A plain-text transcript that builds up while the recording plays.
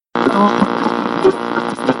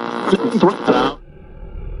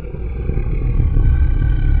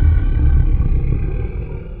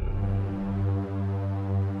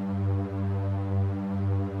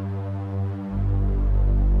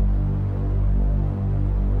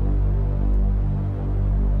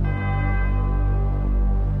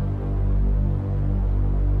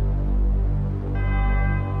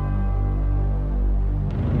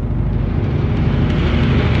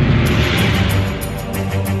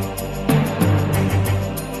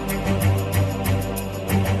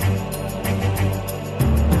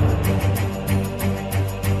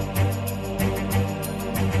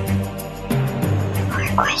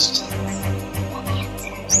Questions and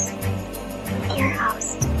answers with your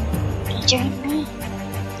host, Adrian Lee.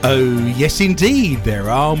 Oh, yes indeed, there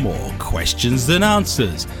are more questions than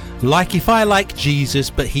answers. Like if I like Jesus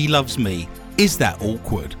but he loves me, is that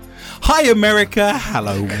awkward? Hi America,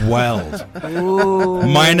 hello world.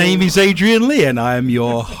 My name is Adrian Lee and I am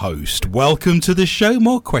your host. Welcome to the show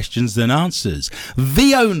More Questions Than Answers,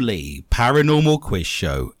 the only paranormal quiz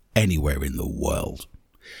show anywhere in the world.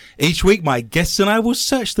 Each week my guests and I will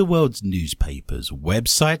search the world's newspapers,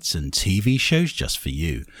 websites and TV shows just for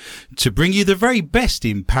you, to bring you the very best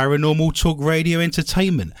in paranormal talk radio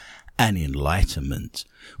entertainment and enlightenment.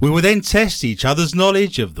 We will then test each other's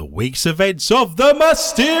knowledge of the week's events of the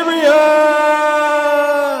mysterious,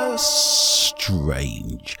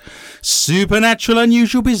 strange, supernatural,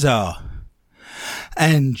 unusual, bizarre,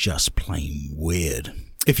 and just plain weird.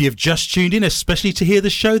 If you've just tuned in, especially to hear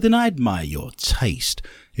the show, then I admire your taste.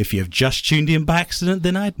 If you've just tuned in by accident,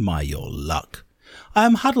 then I admire your luck. I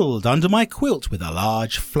am huddled under my quilt with a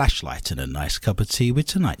large flashlight and a nice cup of tea with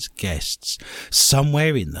tonight's guests,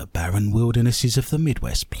 somewhere in the barren wildernesses of the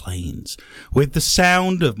Midwest Plains, with the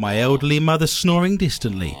sound of my elderly mother snoring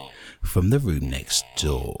distantly from the room next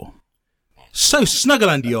door. So snuggle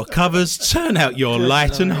under your covers, turn out your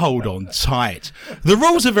light and hold on tight. The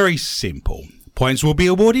rules are very simple. Points will be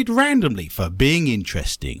awarded randomly for being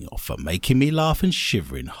interesting or for making me laugh and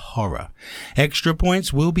shiver in horror. Extra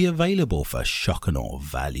points will be available for shock and awe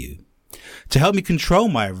value. To help me control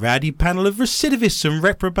my rowdy panel of recidivists and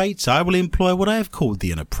reprobates, I will employ what I have called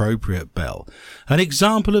the inappropriate bell. An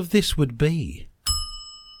example of this would be: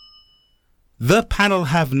 the panel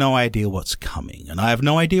have no idea what's coming, and I have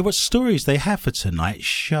no idea what stories they have for tonight's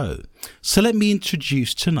show. So let me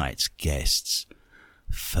introduce tonight's guests.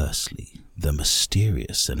 Firstly, the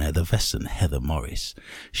mysterious and effervescent Heather Morris.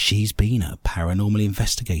 She's been a paranormal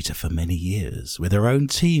investigator for many years, with her own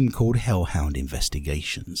team called Hellhound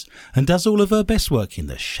Investigations, and does all of her best work in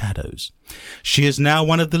the shadows. She is now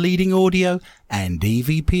one of the leading audio and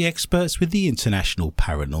EVP experts with the International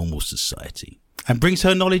Paranormal Society, and brings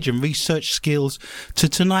her knowledge and research skills to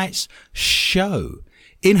tonight's show.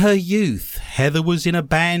 In her youth, Heather was in a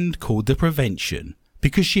band called The Prevention,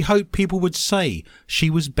 because she hoped people would say she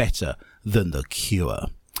was better than The Cure.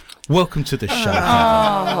 Welcome to the show,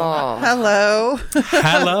 Heather. Hello.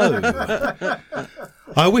 Hello.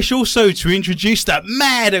 I wish also to introduce that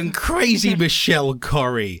mad and crazy Michelle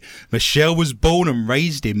Corrie. Michelle was born and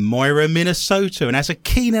raised in Moira, Minnesota, and has a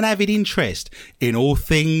keen and avid interest in all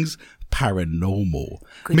things paranormal.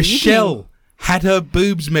 Good Michelle evening. had her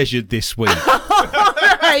boobs measured this week.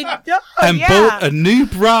 And bought a new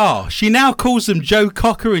bra. She now calls them Joe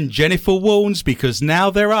Cocker and Jennifer Warnes because now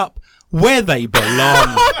they're up where they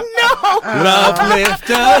belong. Love lift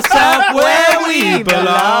us up where we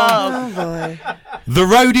belong. Oh, boy. The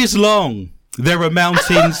road is long. There are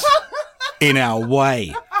mountains in our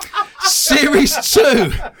way. Series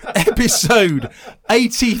 2, episode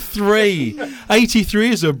 83. 83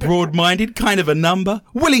 is a broad-minded kind of a number.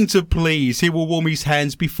 Willing to please, he will warm his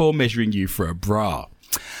hands before measuring you for a bra.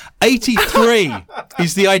 83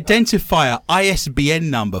 is the identifier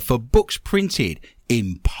ISBN number for books printed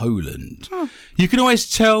in Poland. You can always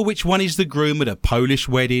tell which one is the groom at a Polish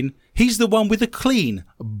wedding. He's the one with a clean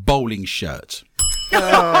bowling shirt.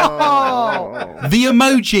 Oh. The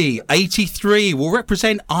emoji 83 will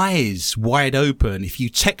represent eyes wide open if you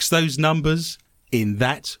text those numbers in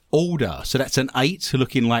that order. So that's an 8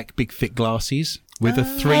 looking like big thick glasses with a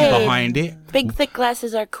 3 behind it. Big thick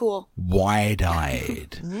glasses are cool.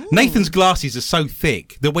 Wide-eyed. Nathan's glasses are so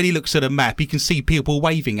thick that when he looks at a map, he can see people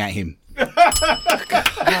waving at him.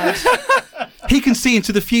 He can see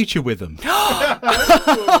into the future with them.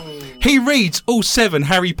 He reads all 7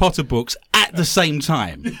 Harry Potter books at the same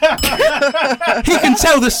time. He can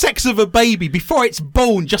tell the sex of a baby before it's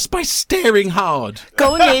born just by staring hard.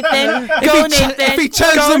 Go, Nathan. Go, Nathan. If he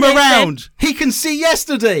turns Go, them Nathan. around, he can see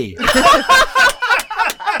yesterday.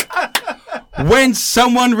 When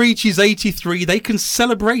someone reaches 83, they can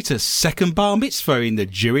celebrate a second bar mitzvah in the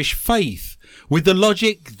Jewish faith, with the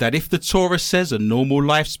logic that if the Torah says a normal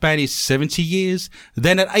lifespan is 70 years,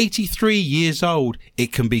 then at 83 years old,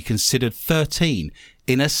 it can be considered 13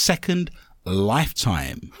 in a second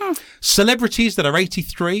lifetime. Celebrities that are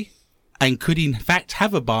 83 and could in fact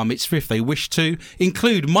have a bar mitzvah if they wish to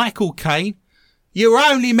include Michael Caine. You're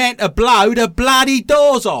only meant to blow the bloody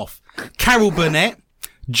doors off. Carol Burnett,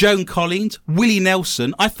 Joan Collins, Willie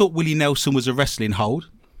Nelson. I thought Willie Nelson was a wrestling hold.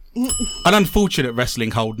 An unfortunate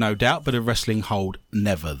wrestling hold, no doubt, but a wrestling hold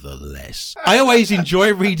nevertheless. I always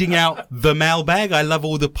enjoy reading out the mailbag. I love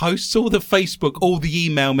all the posts, all the Facebook, all the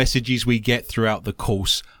email messages we get throughout the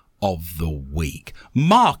course of the week.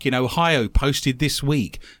 Mark in Ohio posted this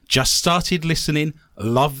week, just started listening,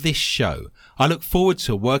 love this show. I look forward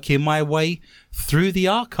to working my way through the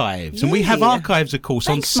archives. And we have archives, of course,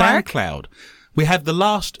 Thanks, on Mark. SoundCloud. We have the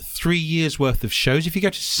last 3 years worth of shows. If you go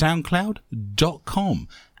to soundcloud.com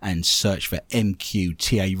and search for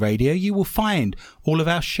Mqta Radio, you will find all of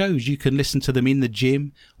our shows. You can listen to them in the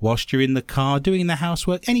gym, whilst you're in the car, doing the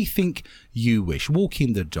housework, anything you wish,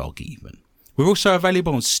 walking the dog even. We're also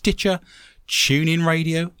available on Stitcher, TuneIn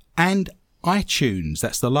Radio and iTunes.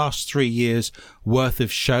 That's the last 3 years worth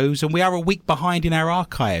of shows. And we are a week behind in our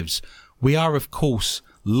archives. We are, of course,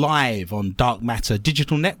 live on Dark Matter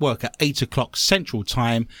Digital Network at 8 o'clock Central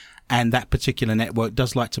Time. And that particular network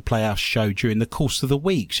does like to play our show during the course of the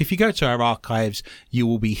week. So if you go to our archives, you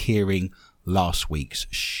will be hearing last week's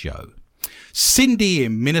show. Cindy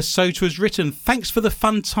in Minnesota has written, thanks for the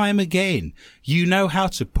fun time again. You know how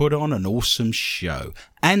to put on an awesome show.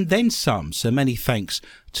 And then some. So many thanks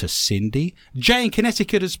to Cindy. Jay in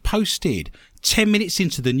Connecticut has posted, 10 minutes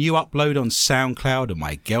into the new upload on SoundCloud and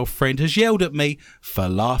my girlfriend has yelled at me for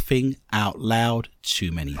laughing out loud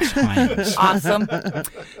too many times. Awesome.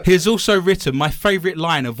 He has also written my favourite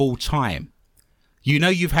line of all time. You know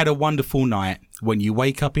you've had a wonderful night when you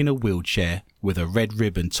wake up in a wheelchair with a red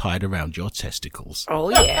ribbon tied around your testicles.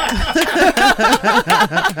 Oh, yeah.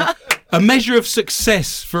 A measure of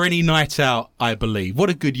success for any night out, I believe.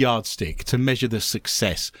 What a good yardstick to measure the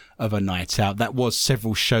success of a night out. That was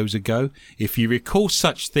several shows ago. If you recall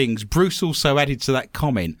such things, Bruce also added to that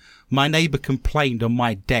comment, my neighbour complained on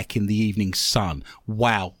my deck in the evening sun.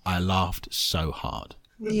 Wow, I laughed so hard.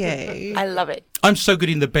 Yay. I love it. I'm so good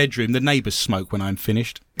in the bedroom, the neighbours smoke when I'm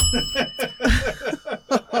finished.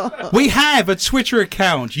 We have a Twitter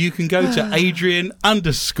account. You can go to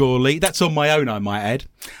Adrian_Lee. That's on my own, I might add.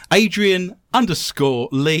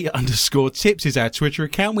 Adrian_Lee_tips is our Twitter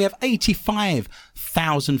account. We have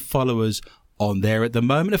 85,000 followers on there at the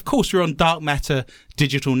moment. Of course, we're on Dark Matter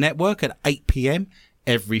Digital Network at 8 p.m.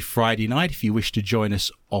 every Friday night if you wish to join us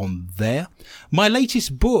on there. My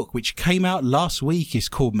latest book, which came out last week, is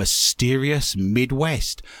called Mysterious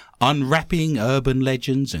Midwest, Unwrapping Urban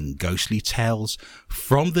Legends and Ghostly Tales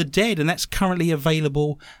from the Dead, and that's currently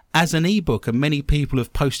available as an ebook, and many people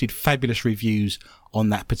have posted fabulous reviews on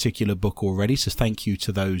that particular book already, so thank you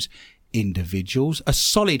to those individuals. A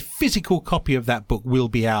solid physical copy of that book will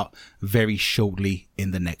be out very shortly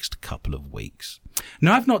in the next couple of weeks.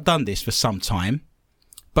 Now, I've not done this for some time,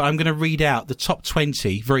 but I'm going to read out the top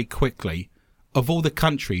 20 very quickly of all the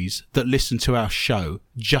countries that listened to our show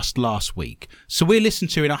just last week. So we're listened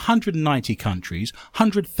to in 190 countries,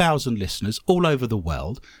 100,000 listeners all over the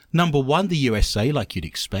world. Number 1, the USA, like you'd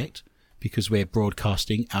expect, because we're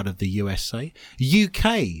broadcasting out of the USA. UK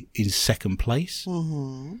in second place.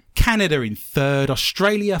 Mm-hmm. Canada in third.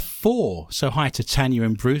 Australia 4. So hi to Tanya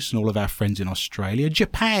and Bruce and all of our friends in Australia.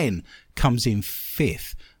 Japan comes in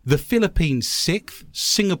 5th. The Philippines 6th,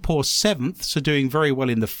 Singapore 7th, so doing very well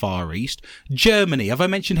in the Far East. Germany, have I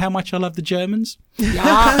mentioned how much I love the Germans?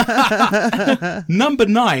 Yeah. Number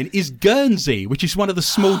 9 is Guernsey, which is one of the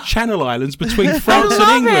small Channel Islands between France and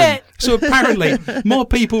England. It. So apparently more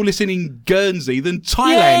people listen in Guernsey than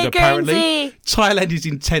Thailand, Yay, apparently. Guernsey. Thailand is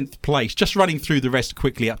in 10th place. Just running through the rest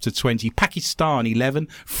quickly up to 20. Pakistan 11,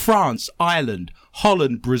 France, Ireland,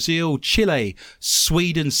 Holland, Brazil, Chile,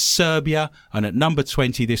 Sweden, Serbia, and at number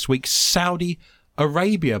 20 this week, Saudi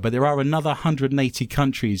Arabia. But there are another 180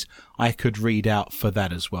 countries I could read out for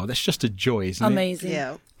that as well. That's just a joy, isn't it? Amazing.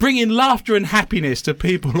 Yeah. Bringing laughter and happiness to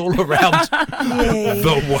people all around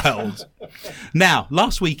the world. Now,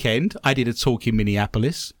 last weekend, I did a talk in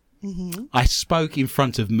Minneapolis. Mm-hmm. I spoke in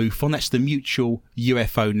front of MUFON. That's the Mutual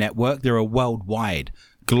UFO Network. They're a worldwide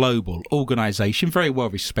global organization, very well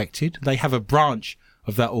respected. They have a branch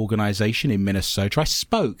of that organization in Minnesota. I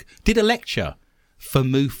spoke, did a lecture for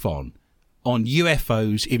MUFON on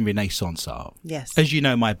UFOs in Renaissance art. Yes. As you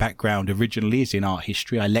know, my background originally is in art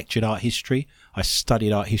history. I lectured art history I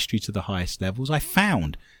studied art history to the highest levels. I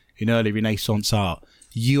found in early Renaissance art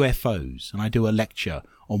UFOs, and I do a lecture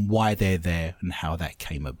on why they're there and how that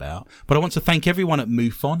came about. But I want to thank everyone at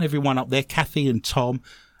MUFON, everyone up there, Kathy and Tom,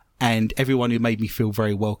 and everyone who made me feel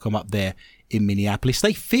very welcome up there in Minneapolis.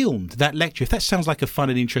 They filmed that lecture. If that sounds like a fun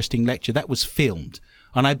and interesting lecture, that was filmed.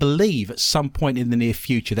 And I believe at some point in the near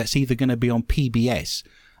future, that's either going to be on PBS,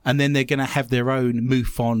 and then they're going to have their own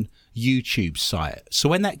MUFON YouTube site. So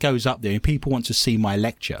when that goes up there and people want to see my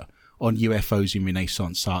lecture on UFOs in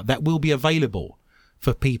Renaissance art, that will be available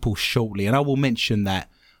for people shortly. And I will mention that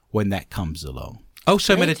when that comes along.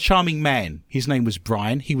 Also met a charming man. His name was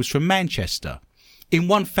Brian. He was from Manchester. In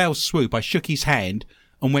one fell swoop, I shook his hand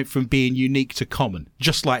and went from being unique to common,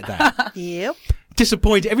 just like that. Yep.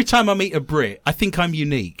 Disappointed. Every time I meet a Brit, I think I'm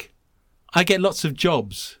unique. I get lots of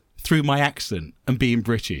jobs through my accent and being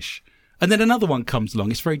British. And then another one comes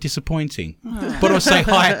along. It's very disappointing. But I'll say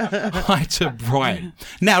hi to Brian.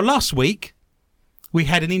 Now, last week, we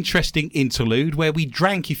had an interesting interlude where we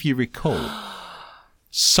drank, if you recall.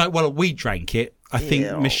 So, well, we drank it. I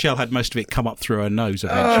think Michelle had most of it come up through her nose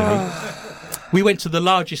eventually. We went to the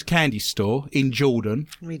largest candy store in Jordan.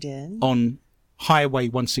 We did. On Highway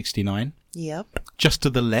 169. Yep. Just to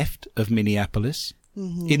the left of Minneapolis.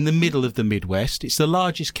 Mm-hmm. In the middle of the Midwest. It's the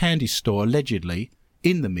largest candy store, allegedly,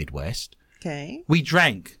 in the Midwest. Okay. We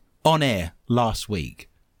drank on air last week.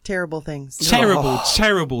 Terrible things.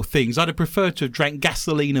 Terrible things. I'd have preferred to have drank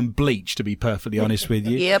gasoline and bleach, to be perfectly honest with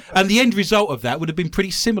you. Yep. And the end result of that would have been pretty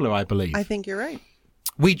similar, I believe. I think you're right.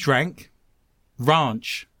 We drank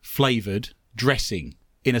ranch-flavoured dressing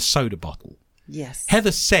in a soda bottle. Yes.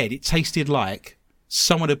 Heather said it tasted like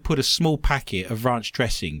someone had put a small packet of ranch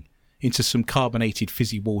dressing into some carbonated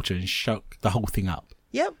fizzy water and shook the whole thing up.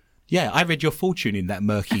 Yep. Yeah, I read your fortune in that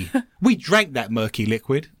murky. We drank that murky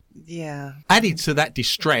liquid. Yeah. Added to that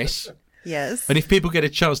distress. Yes. And if people get a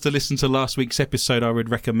chance to listen to last week's episode, I would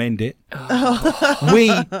recommend it.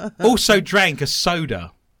 We also drank a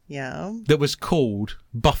soda that was called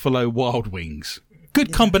Buffalo Wild Wings.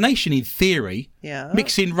 Good combination in theory. Yeah.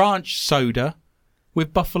 Mixing ranch soda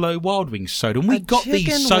with Buffalo Wild Wings soda. And we got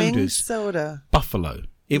these sodas. Soda. Buffalo.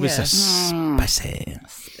 It was a spicy.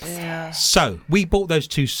 Yeah. So we bought those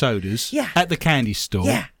two sodas at the candy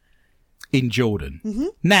store in Jordan. Mm-hmm.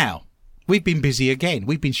 Now, we've been busy again.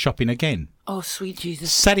 We've been shopping again. Oh, sweet Jesus.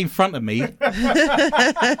 Sat in front of me,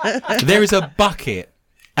 there is a bucket,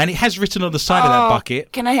 and it has written on the side of that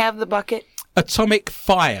bucket, Can I have the bucket? Atomic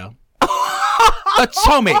Fire.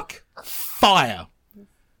 Atomic Fire.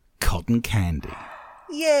 Cotton candy.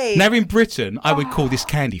 Yay. Now, in Britain, I would call this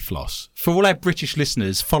candy floss. For all our British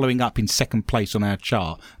listeners following up in second place on our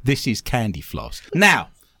chart, this is candy floss. Now,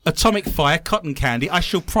 Atomic Fire, cotton candy. I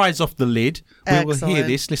shall prise off the lid. We will hear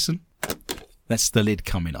this. Listen. That's the lid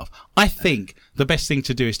coming off. I think the best thing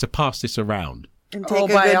to do is to pass this around. And take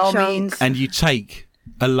a by good all chunk. means. And you take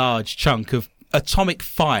a large chunk of Atomic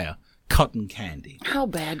Fire cotton candy. How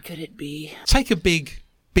bad could it be? Take a big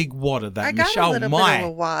wad of that. I got Michelle. a little My. bit of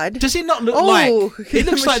a wad. Does it not look like? It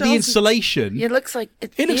looks like the Michelle's- insulation. It looks like...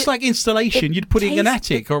 It looks like insulation you'd put in an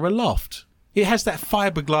tastes- attic or a loft. It has that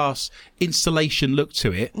fiberglass insulation look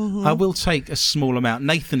to it. Mm-hmm. I will take a small amount.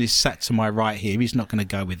 Nathan is sat to my right here. He's not going to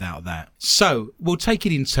go without that. So we'll take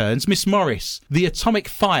it in turns. Miss Morris, the Atomic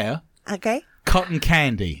Fire Okay. cotton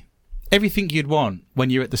candy. Everything you'd want when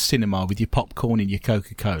you're at the cinema with your popcorn and your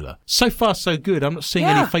Coca-Cola. So far, so good. I'm not seeing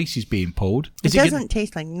any faces being pulled. It doesn't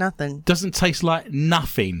taste like nothing. Doesn't taste like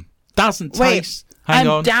nothing. Doesn't Wait. taste... Hang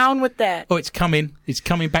on. I'm down with that. Oh, it's coming. It's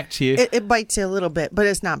coming back to you. It bites you a little bit, but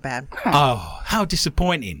it's not bad. Oh, how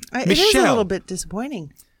disappointing. It Michelle, is a little bit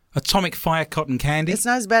disappointing. Atomic Fire cotton candy. It's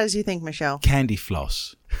not as bad as you think, Michelle. Candy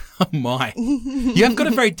floss. Oh, my. You have got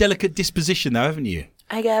a very delicate disposition, though, haven't you?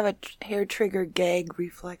 I have a hair trigger gag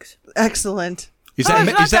reflex. Excellent. Is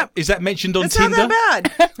that mentioned on It's Tinder? not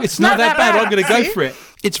that bad. It's not that bad. I'm going to go See? for it.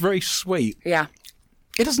 It's very sweet. Yeah.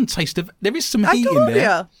 It doesn't taste of... There is some I heat in told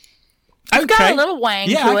there. you. Okay. It's got a little wang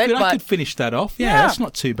to it, I but... could finish that off. Yeah, Yeah. that's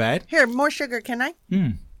not too bad. Here, more sugar, can I?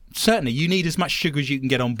 Certainly, you need as much sugar as you can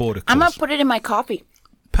get on board, of course. I'm going to put it in my coffee.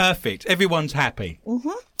 Perfect. Everyone's happy. Mm-hmm.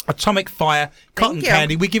 Atomic Fire, cotton you.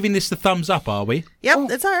 candy. We're giving this the thumbs up, are we? Yep, Oh,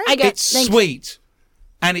 it's all right. I got- It's thanks. sweet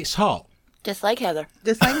and it's hot. Just like Heather.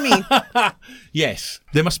 Just like me. Yes.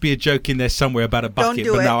 There must be a joke in there somewhere about a bucket,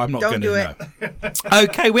 do but it. no, I'm not Don't going to do know.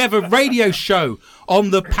 Okay, we have a radio show on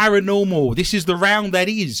the paranormal. This is the round that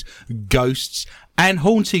is ghosts and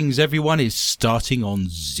hauntings. Everyone is starting on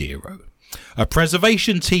 0. A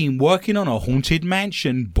preservation team working on a haunted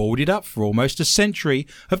mansion boarded up for almost a century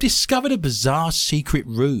have discovered a bizarre secret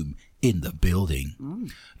room in the building.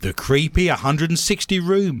 The creepy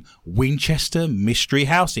 160-room Winchester Mystery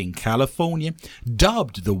House in California,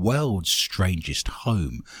 dubbed the world's strangest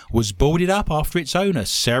home, was boarded up after its owner,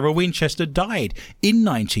 Sarah Winchester, died in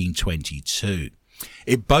 1922.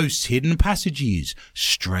 It boasts hidden passages,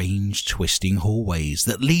 strange twisting hallways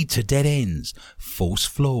that lead to dead ends, false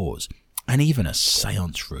floors, and even a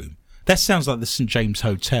seance room. That sounds like the St. James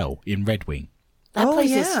Hotel in Red Wing. That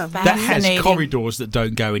place is yeah. fascinating. That has corridors that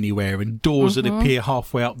don't go anywhere and doors that appear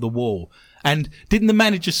halfway up the wall. And didn't the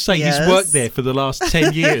manager say Yes. he's worked there for the last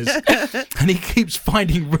 10 years? And he keeps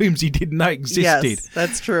finding rooms he didn't know existed. Yes,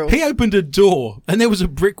 that's true. He opened a door and there was a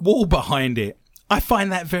brick wall behind it. I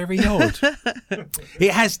find that very odd.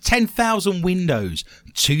 It has 10,000 windows,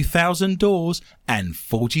 2,000 doors, and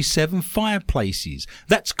 47 fireplaces.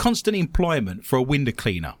 That's constant employment for a window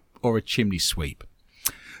cleaner or a chimney sweep.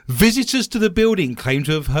 Visitors to the building claim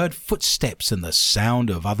to have heard footsteps and the sound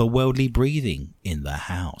of otherworldly breathing in the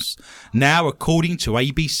house. Now, according to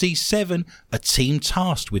ABC 7, a team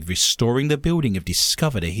tasked with restoring the building have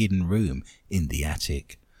discovered a hidden room in the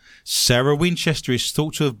attic. Sarah Winchester is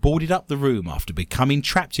thought to have boarded up the room after becoming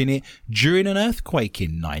trapped in it during an earthquake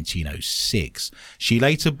in 1906. She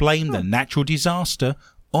later blamed the natural disaster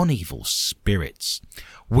on evil spirits.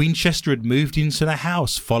 Winchester had moved into the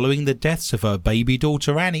house following the deaths of her baby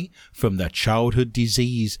daughter Annie from the childhood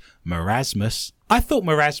disease marasmus. I thought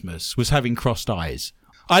marasmus was having crossed eyes.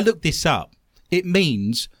 I looked this up. It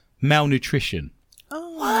means malnutrition.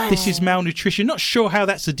 Oh, This is malnutrition. Not sure how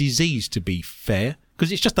that's a disease, to be fair,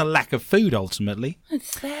 because it's just a lack of food ultimately.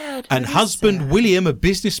 It's sad. And husband William, a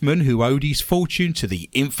businessman who owed his fortune to the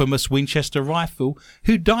infamous Winchester rifle,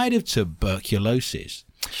 who died of tuberculosis.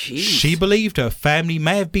 Jeez. She believed her family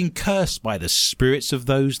may have been cursed by the spirits of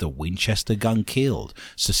those the Winchester gun killed,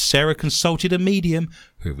 so Sarah consulted a medium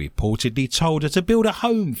who reportedly told her to build a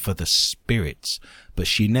home for the spirits, but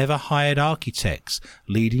she never hired architects,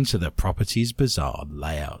 leading to the property's bizarre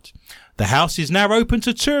layout. The house is now open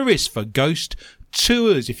to tourists for ghost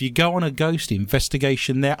tours. If you go on a ghost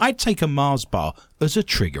investigation there, I'd take a Mars bar as a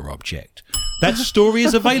trigger object. That story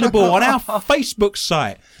is available on our Facebook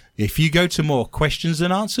site. If you go to More Questions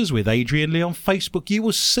and Answers with Adrian Lee on Facebook, you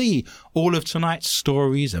will see all of tonight's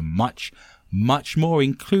stories and much, much more,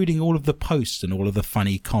 including all of the posts and all of the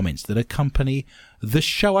funny comments that accompany the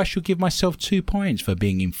show. I shall give myself 2 points for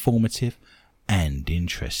being informative and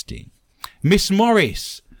interesting. Miss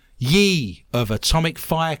Morris, ye of Atomic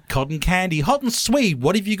Fire, Cotton Candy, Hot and Sweet,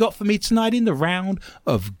 what have you got for me tonight in the round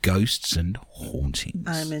of ghosts and hauntings?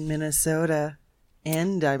 I'm in Minnesota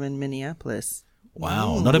and I'm in Minneapolis.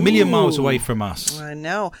 Wow, not a million miles away from us. I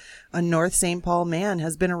know. A North St. Paul man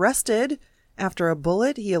has been arrested after a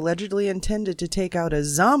bullet he allegedly intended to take out a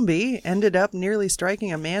zombie ended up nearly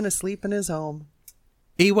striking a man asleep in his home.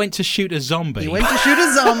 He went to shoot a zombie. He went to shoot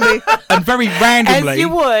a zombie. And very randomly As you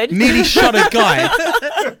would. nearly shot a guy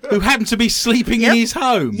who happened to be sleeping in his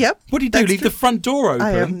home. Yep. What did he do? That's Leave true. the front door open? I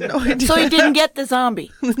have no idea. So he didn't get the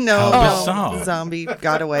zombie. No, How bizarre. zombie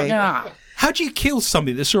got away. Yeah. How do you kill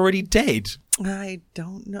somebody that's already dead? I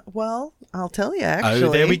don't know. Well, I'll tell you, actually.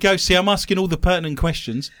 Oh, there we go. See, I'm asking all the pertinent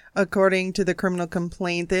questions. According to the criminal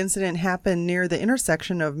complaint, the incident happened near the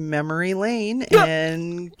intersection of Memory Lane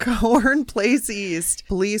and Corn Place East.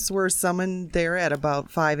 Police were summoned there at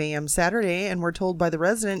about 5 a.m. Saturday and were told by the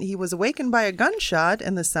resident he was awakened by a gunshot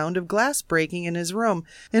and the sound of glass breaking in his room.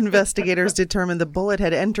 Investigators determined the bullet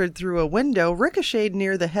had entered through a window, ricocheted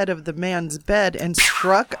near the head of the man's bed, and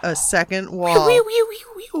struck a second wall.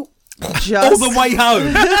 All the way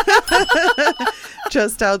home.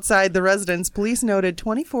 Just outside the residence, police noted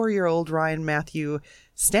 24-year-old Ryan Matthew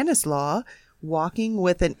Stanislaw walking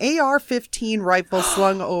with an AR-15 rifle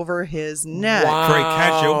slung over his neck. Very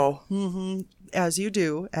casual. As you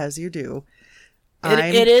do.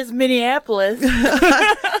 It is Minneapolis.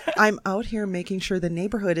 I'm out here making sure the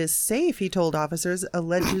neighborhood is safe, he told officers,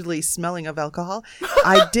 allegedly smelling of alcohol.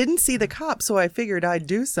 I didn't see the cops, so I figured I'd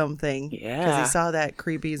do something. Because Yeah. he saw that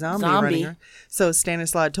creepy zombie running around. So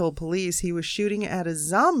Stanislaw told police he was shooting at a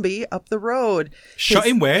zombie up the road. Shot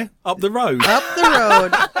him where? Up the road. Up the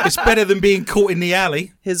road. It's better than being caught in the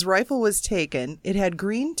alley. His rifle was taken. It had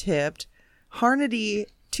green-tipped Harnedy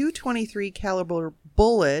 .223 caliber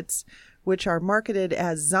bullets, which are marketed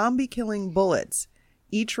as zombie-killing bullets.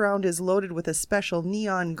 Each round is loaded with a special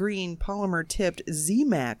neon green polymer-tipped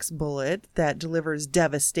Z-Max bullet that delivers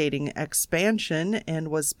devastating expansion and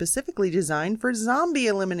was specifically designed for zombie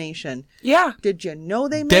elimination. Yeah. Did you know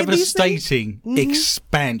they made these things? Devastating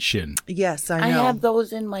expansion. Yes, I I know. have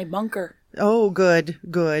those in my bunker. Oh, good,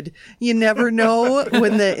 good. You never know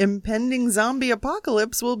when the impending zombie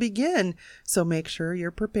apocalypse will begin. So make sure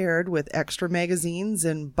you're prepared with extra magazines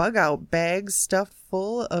and bug-out bags stuffed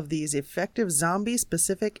full of these effective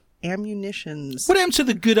zombie-specific ammunitions. What happened to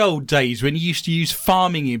the good old days when you used to use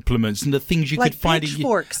farming implements and the things you Like could find in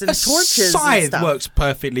pitchforks and a torches and scythe stuff. works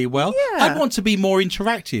perfectly well. Yeah. I'd want to be more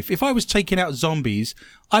interactive. If I was taking out zombies,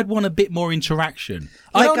 I'd want a bit more interaction.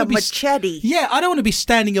 I Like don't a wanna be machete. Yeah, I don't want to be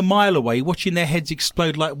standing a mile away watching their heads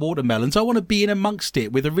explode like watermelons. I want to be in amongst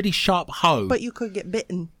it with a really sharp hoe. But you could get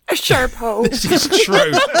bitten. A sharp hoe. This is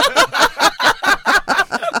true.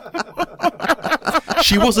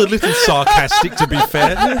 She was a little sarcastic, to be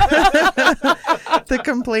fair. The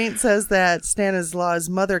complaint says that Stanislaus'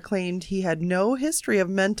 mother claimed he had no history of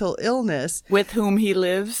mental illness With whom he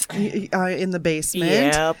lives. in the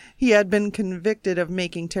basement. Yep. He had been convicted of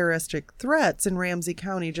making terroristic threats in Ramsey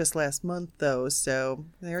County just last month, though. So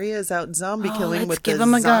there he is out zombie killing let's with give the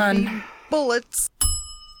him a zombie gun. bullets.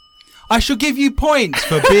 I shall give you points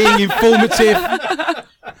for being informative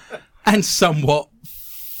and somewhat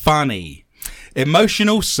funny.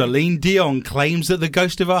 Emotional Celine Dion claims that the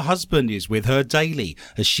ghost of her husband is with her daily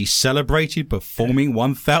as she celebrated performing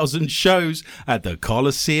 1,000 shows at the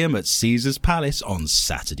Coliseum at Caesar's Palace on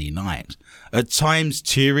Saturday night. At times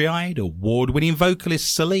teary-eyed, award-winning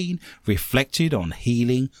vocalist Celine reflected on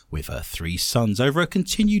healing with her 3 sons over her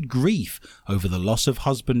continued grief over the loss of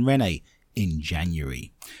husband Rene in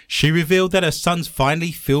January. She revealed that her sons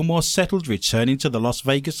finally feel more settled returning to the Las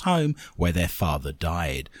Vegas home where their father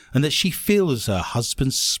died, and that she feels her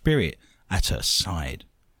husband's spirit at her side.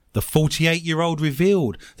 The 48-year-old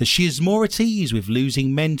revealed that she is more at ease with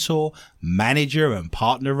losing mentor, manager and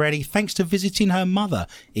partner Rene thanks to visiting her mother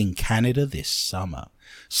in Canada this summer.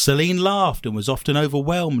 Celine laughed and was often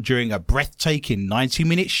overwhelmed during a breathtaking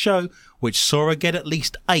 90-minute show which saw her get at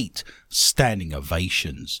least 8 standing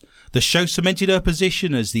ovations. The show cemented her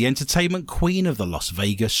position as the entertainment queen of the Las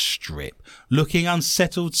Vegas Strip. Looking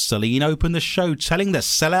unsettled, Celine opened the show telling the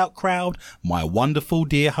sellout crowd, "My wonderful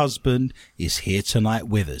dear husband is here tonight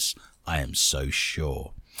with us, I am so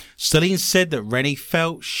sure." Celine said that Rene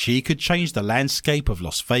felt she could change the landscape of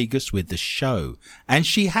Las Vegas with the show, and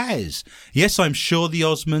she has. Yes, I'm sure the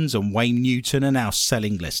Osmonds and Wayne Newton are now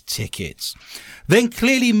selling less tickets. Then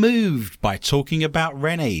clearly moved by talking about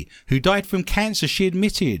Rene, who died from cancer, she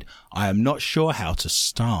admitted, "I am not sure how to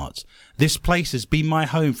start. This place has been my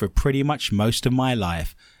home for pretty much most of my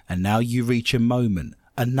life, and now you reach a moment,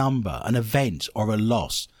 a number, an event, or a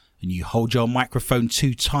loss, and you hold your microphone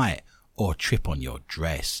too tight, or trip on your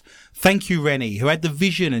dress. Thank you, Rene, who had the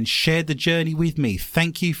vision and shared the journey with me.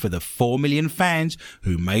 Thank you for the 4 million fans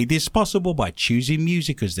who made this possible by choosing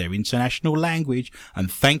music as their international language.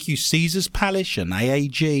 And thank you, Caesar's Palace and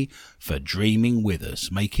AAG, for dreaming with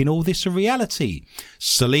us, making all this a reality."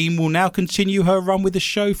 Celine will now continue her run with the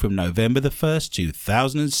show from November the 1st,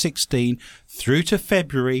 2016 through to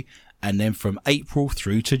February, and then from April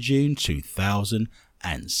through to June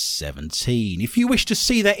 2017. If you wish to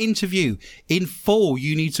see that interview in full,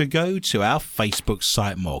 you need to go to our Facebook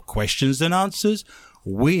site, More Questions Than Answers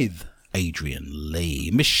with Adrian Lee.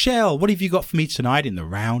 Michelle, what have you got for me tonight in the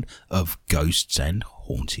round of ghosts and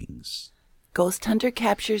hauntings? Ghost hunter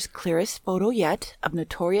captures clearest photo yet of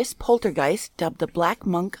notorious poltergeist dubbed the Black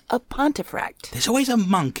Monk of Pontefract. There's always a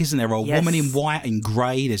monk, isn't there? Or a Yes. woman in white and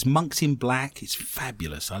grey. There's monks in black. It's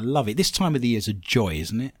fabulous. I love it. This time of the year is a joy,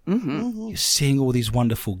 isn't it? Mm-hmm. You're seeing all these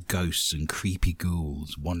wonderful ghosts and creepy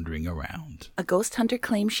ghouls wandering around. A ghost hunter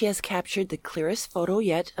claims she has captured the clearest photo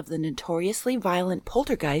yet of the notoriously violent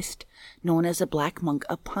poltergeist known as the Black Monk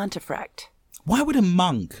of Pontefract. Why would a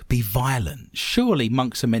monk be violent? Surely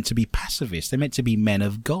monks are meant to be pacifists. They're meant to be men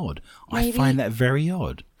of God. I Maybe. find that very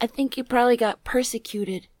odd. I think he probably got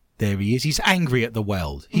persecuted. There he is. He's angry at the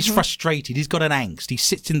world. He's frustrated. He's got an angst. He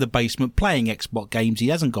sits in the basement playing Xbox games. He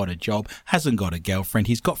hasn't got a job, hasn't got a girlfriend.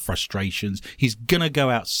 He's got frustrations. He's going to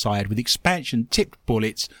go outside with expansion tipped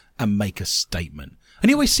bullets and make a statement. And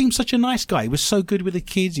he always seemed such a nice guy. He was so good with the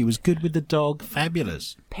kids. He was good with the dog.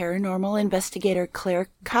 Fabulous. Paranormal investigator Claire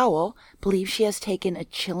Cowell believes she has taken a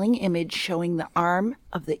chilling image showing the arm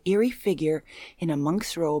of the eerie figure in a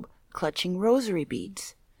monk's robe clutching rosary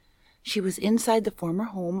beads. She was inside the former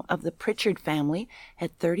home of the Pritchard family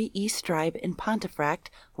at 30 East Drive in Pontefract,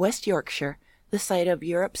 West Yorkshire, the site of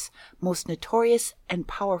Europe's most notorious and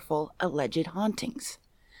powerful alleged hauntings.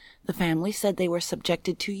 The family said they were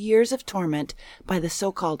subjected to years of torment by the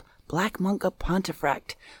so-called Black Monk of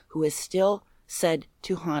Pontefract, who is still said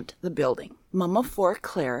to haunt the building. Mum of 4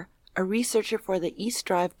 Claire a researcher for the East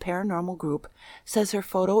Drive Paranormal Group, says her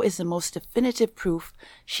photo is the most definitive proof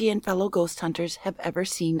she and fellow ghost hunters have ever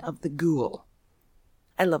seen of the ghoul.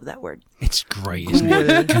 I love that word. It's great, isn't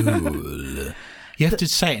it? Ghoul. You have to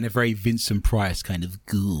say it in a very Vincent Price kind of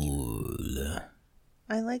ghoul.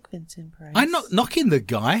 I like Vincent Price. I'm not knocking the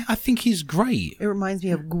guy. I think he's great. It reminds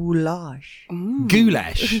me of goulash.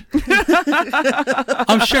 Goulash.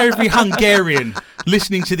 I'm sure every Hungarian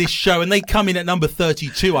listening to this show, and they come in at number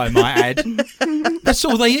 32, I might add. That's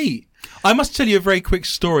all they eat. I must tell you a very quick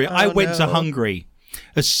story. I went to Hungary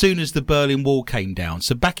as soon as the Berlin Wall came down.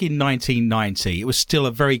 So back in 1990, it was still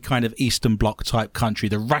a very kind of Eastern Bloc type country.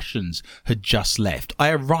 The Russians had just left. I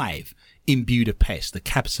arrived in Budapest, the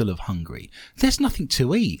capital of Hungary. There's nothing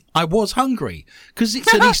to eat. I was hungry because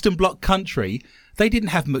it's an Eastern Bloc country. They didn't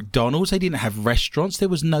have McDonald's. They didn't have restaurants. There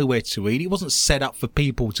was nowhere to eat. It wasn't set up for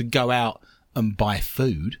people to go out and buy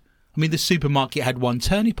food. I mean, the supermarket had one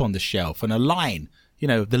turnip on the shelf and a line, you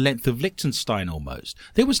know, the length of Liechtenstein almost.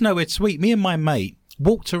 There was nowhere to eat. Me and my mate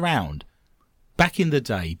walked around back in the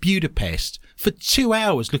day, Budapest, for 2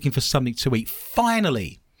 hours looking for something to eat.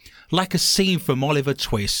 Finally, like a scene from Oliver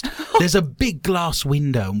Twist, there's a big glass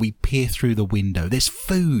window and we peer through the window. There's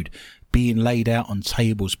food being laid out on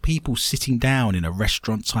tables, people sitting down in a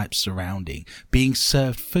restaurant type surrounding, being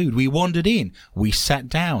served food. We wandered in, we sat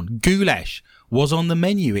down. Goulash was on the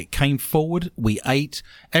menu. It came forward, we ate,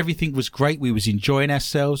 everything was great. We was enjoying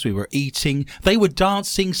ourselves, we were eating. They were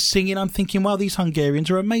dancing, singing. I'm thinking, wow, these Hungarians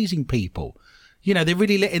are amazing people. You know, they're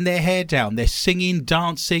really letting their hair down. They're singing,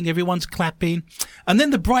 dancing, everyone's clapping. And then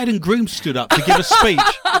the bride and groom stood up to give a speech.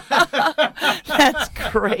 That's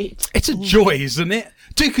great. It's a joy, isn't it?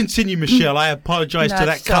 Do continue, Michelle. I apologise to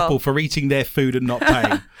that couple for eating their food and not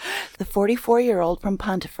paying. The 44-year-old from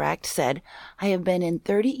Pontefract said, I have been in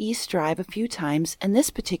 30 East Drive a few times, and this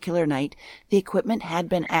particular night, the equipment had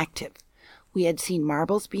been active. We had seen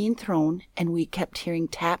marbles being thrown, and we kept hearing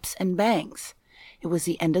taps and bangs. It was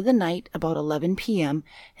the end of the night, about 11 p.m.,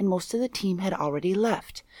 and most of the team had already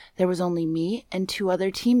left. There was only me and 2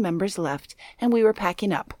 other team members left, and we were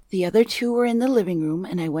packing up. The other 2 were in the living room,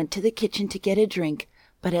 and I went to the kitchen to get a drink,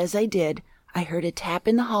 but as I did, I heard a tap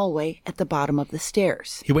in the hallway at the bottom of the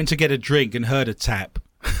stairs. He went to get a drink and heard a tap.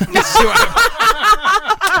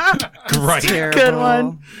 Great. Good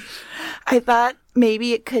one. I thought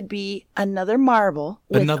maybe it could be another marble.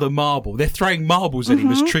 Another marble. They're throwing marbles at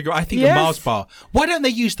him as trigger. I think a Mars bar. Why don't they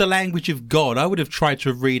use the language of God? I would have tried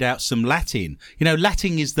to read out some Latin. You know,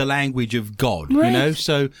 Latin is the language of God, right. You know?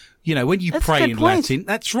 So, you know, when you That's pray a good in point. Latin,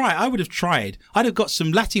 that's right. I would have tried. I'd have got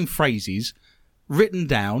some Latin phrases written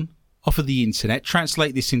down off of the internet,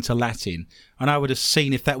 translate this into Latin, and I would have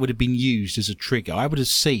seen if that would have been used as a trigger. I would have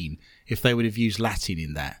seen if they would have used Latin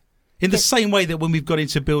in that. In the same way that when we've got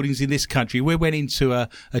into buildings in this country, we went into a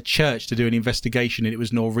church to do an investigation and it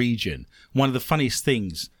was Norwegian. One of the funniest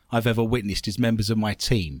things I've ever witnessed is members of my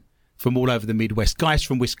team from all over the Midwest, guys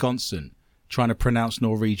from Wisconsin, trying to pronounce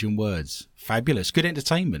Norwegian words. Fabulous. Good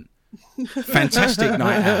entertainment. Fantastic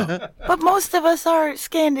night out. But most of us are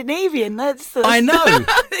Scandinavian. That's I know.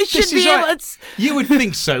 They should This be is able right. to... You would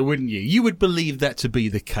think so, wouldn't you? You would believe that to be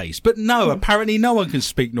the case. But no, apparently no one can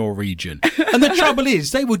speak Norwegian. And the trouble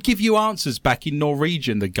is, they would give you answers back in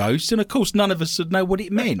Norwegian, the ghosts, and of course none of us would know what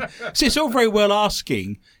it meant. So it's all very well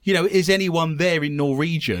asking, you know, is anyone there in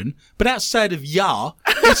Norwegian? But outside of ja,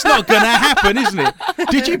 it's not going to happen, isn't it?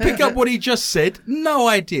 Did you pick up what he just said? No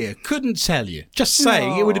idea. Couldn't tell you. Just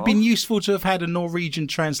saying, it would have been useful to have had a Norwegian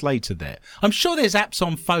translator there. I'm sure there's apps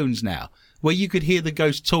on phones now where you could hear the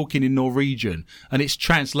ghost talking in Norwegian and it's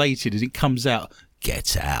translated and it comes out,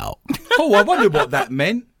 get out. Oh, I wonder what that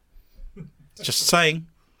meant. Just saying.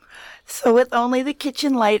 So with only the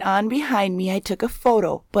kitchen light on behind me, I took a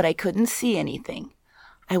photo, but I couldn't see anything.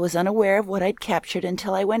 I was unaware of what I'd captured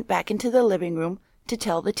until I went back into the living room to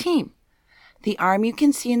tell the team. The arm you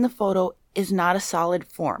can see in the photo is not a solid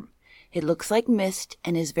form. It looks like mist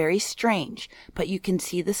and is very strange, but you can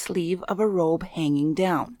see the sleeve of a robe hanging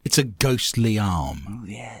down. It's a ghostly arm. Oh,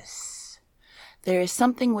 yes. There is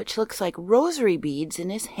something which looks like rosary beads in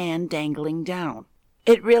his hand dangling down.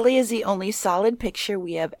 It really is the only solid picture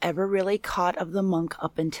we have ever really caught of the monk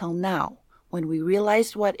up until now. When we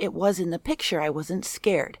realized what it was in the picture, I wasn't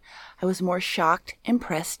scared. I was more shocked,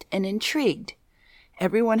 impressed, and intrigued.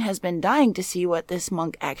 Everyone has been dying to see what this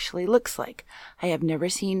monk actually looks like. I have never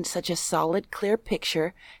seen such a solid, clear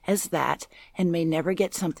picture as that, and may never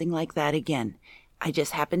get something like that again. I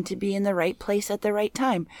just happened to be in the right place at the right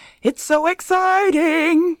time. It's so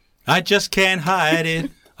exciting! I just can't hide it.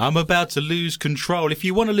 I'm about to lose control. If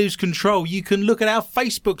you want to lose control, you can look at our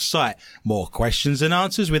Facebook site, More Questions and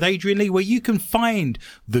Answers with Adrian Lee, where you can find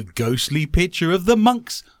the ghostly picture of the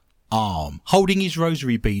monk's arm, holding his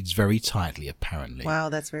rosary beads very tightly, apparently. Wow,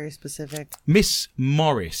 that's very specific. Miss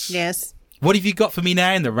Morris. Yes. What have you got for me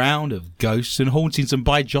now in the round of ghosts and hauntings? And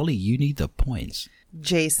by jolly, you need the points.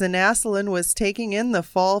 Jason Asselin was taking in the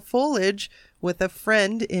fall foliage with a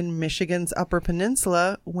friend in Michigan's Upper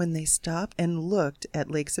Peninsula when they stopped and looked at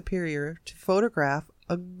Lake Superior to photograph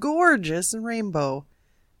a gorgeous rainbow.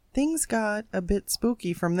 Things got a bit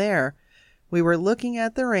spooky from there. We were looking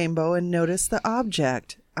at the rainbow and noticed the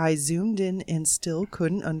object. I zoomed in and still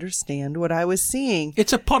couldn't understand what I was seeing.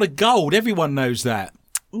 It's a pot of gold. Everyone knows that.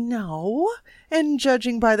 No. And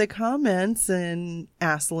judging by the comments in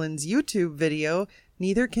Asselin's YouTube video,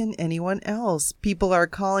 neither can anyone else. People are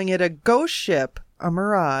calling it a ghost ship, a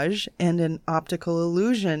mirage, and an optical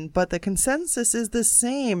illusion, but the consensus is the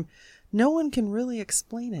same. No one can really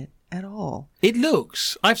explain it at all.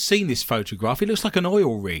 I've seen this photograph, it looks like an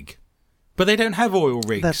oil rig. But they don't have oil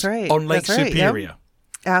rigs. That's right. On Lake That's right, Superior. yep.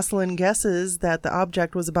 Asselin guesses that the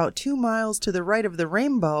object was about 2 miles to the right of the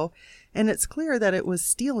rainbow, and it's clear that it was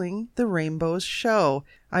stealing the rainbow's show.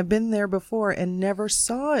 I've been there before and never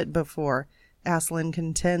saw it before. Asselin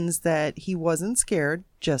contends that he wasn't scared,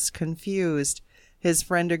 just confused. His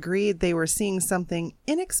friend agreed they were seeing something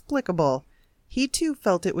inexplicable. He too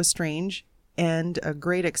felt it was strange and a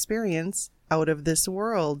great experience, out of this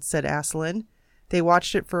world, said Asselin. They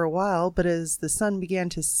watched it for a while, but as the sun began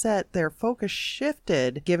to set, their focus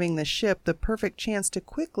shifted, giving the ship the perfect chance to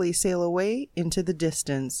quickly sail away into the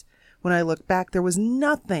distance. When I looked back, there was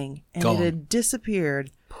nothing, and Gone. it had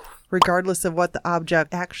disappeared. Regardless of what the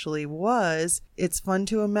object actually was, it's fun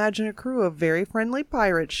to imagine a crew of very friendly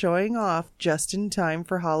pirates showing off just in time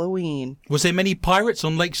for Halloween. Was there many pirates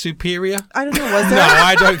on Lake Superior? I don't know, was No, there?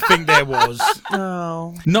 I don't think there was.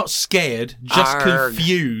 Oh. Not scared, just Arg.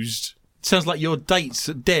 confused. Sounds like your dates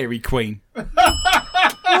at Dairy Queen. What?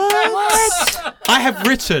 I have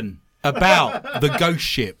written about the ghost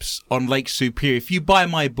ships on Lake Superior. If you buy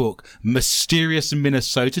my book, Mysterious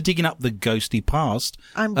Minnesota, Digging Up the Ghostly Past,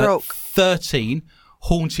 I'm broke. 13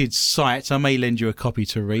 haunted sites. I may lend you a copy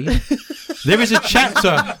to read. There is a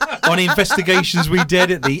chapter on investigations we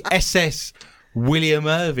did at the SS William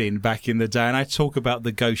Irving back in the day, and I talk about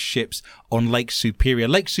the ghost ships on Lake Superior.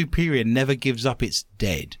 Lake Superior never gives up its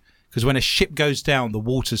dead. Because when a ship goes down, the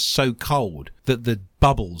water's so cold that the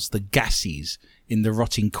bubbles, the gases in the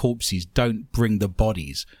rotting corpses don't bring the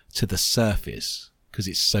bodies to the surface because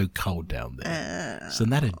it's so cold down there. Isn't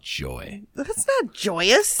that a joy? That's not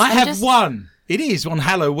joyous. I have one. It is on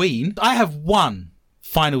Halloween. I have one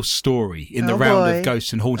final story in the round of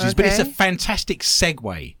ghosts and hauntings, but it's a Okay. fantastic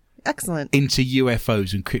segue Excellent. into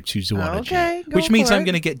UFOs and cryptozoology, Okay, go which means for I'm it.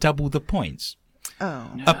 going to get double the points.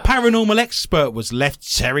 Oh. A paranormal expert was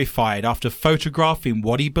left terrified after photographing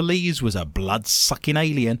what he believes was a blood-sucking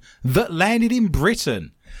alien that landed in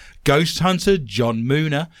Britain. Ghost hunter John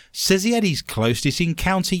Mooner says he had his closest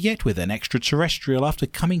encounter yet with an extraterrestrial after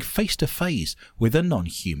coming face to face with a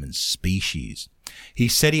non-human species. He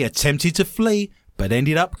said he attempted to flee but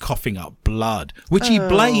ended up coughing up blood, which he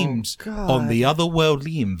blames on the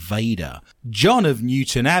otherworldly invader. John of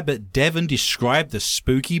Newton Abbot, Devon, described the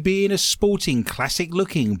spooky being as sporting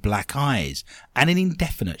classic-looking black eyes and an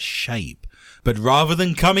indefinite shape. But rather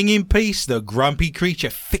than coming in peace, the grumpy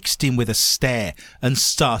creature fixed him with a stare and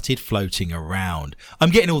started floating around.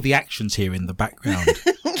 I'm getting all the actions here in the background.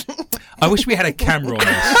 I wish we had a camera on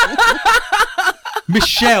this.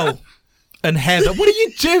 Michelle and Heather, what are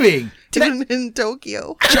you doing? Doing it in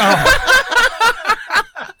Tokyo. Oh.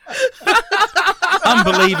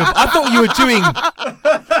 Unbelievable. I thought you were doing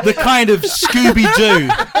the kind of Scooby-Doo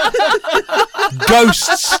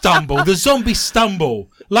ghost stumble, the zombie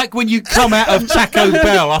stumble, like when you come out of Taco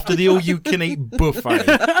Bell after the all-you-can-eat buffet.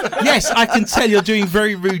 Yes, I can tell you're doing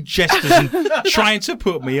very rude gestures and trying to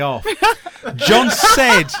put me off. John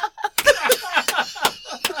said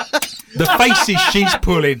the faces she's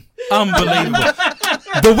pulling, unbelievable.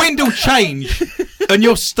 The wind will change and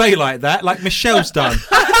you'll stay like that, like Michelle's done.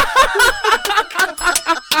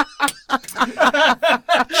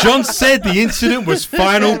 John said the incident was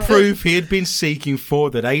final proof he had been seeking for,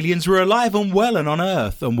 that aliens were alive and well and on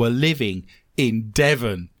Earth and were living in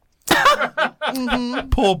Devon.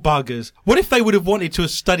 Poor buggers. What if they would have wanted to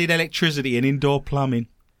have studied electricity and indoor plumbing?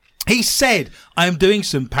 He said, I am doing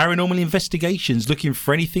some paranormal investigations looking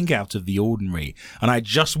for anything out of the ordinary, and I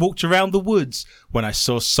just walked around the woods when I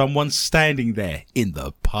saw someone standing there in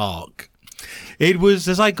the park. It was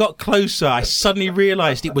as I got closer, I suddenly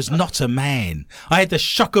realised it was not a man. I had the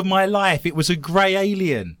shock of my life. It was a grey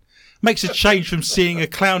alien. Makes a change from seeing a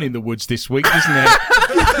clown in the woods this week, doesn't it?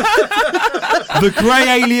 The grey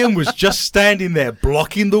alien was just standing there,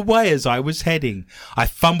 blocking the way as I was heading. I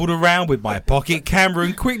fumbled around with my pocket camera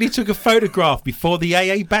and quickly took a photograph before the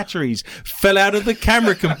AA batteries fell out of the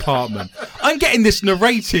camera compartment. I'm getting this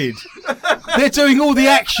narrated. They're doing all the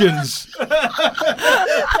actions.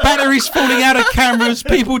 Batteries falling out of cameras,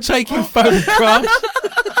 people taking photographs.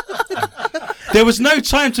 There was no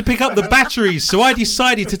time to pick up the batteries, so I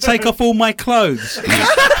decided to take off all my clothes.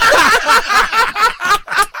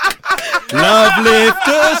 Love lift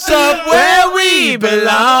us up where we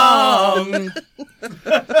belong.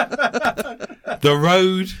 The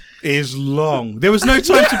road is long. There was no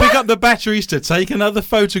time to pick up the batteries to take another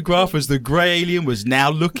photograph as the grey alien was now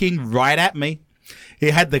looking right at me.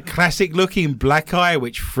 It had the classic looking black eye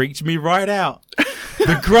which freaked me right out.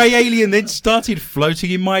 The grey alien then started floating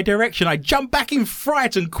in my direction. I jumped back in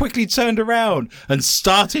fright and quickly turned around and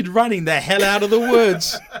started running the hell out of the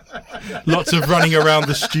woods. Lots of running around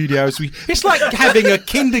the studio. It's like having a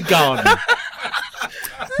kindergarten.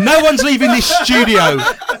 No one's leaving this studio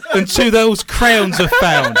until those crayons are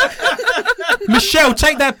found. Michelle,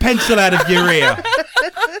 take that pencil out of your ear.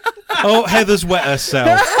 Oh, Heather's wet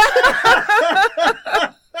herself.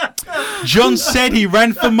 John said he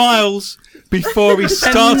ran for miles before he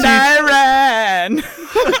started. And I ran.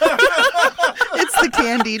 It's the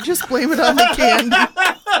candy. Just blame it on the candy.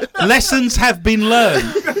 Lessons have been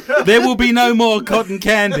learned. There will be no more cotton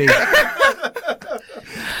candy.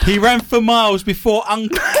 He ran for miles before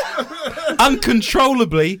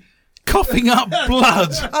uncontrollably coughing up blood.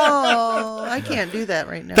 Oh, I can't do that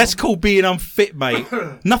right now. That's called being unfit, mate.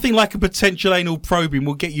 Nothing like a potential anal probing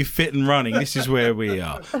will get you fit and running. This is where we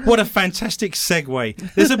are. What a fantastic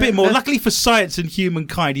segue. There's a bit more. Luckily for science and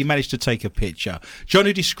humankind, he managed to take a picture. John,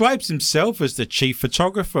 who describes himself as the chief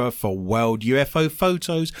photographer for World UFO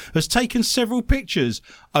Photos, has taken several pictures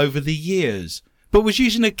over the years, but was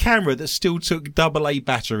using a camera that still took AA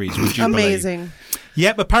batteries, would you Amazing. believe?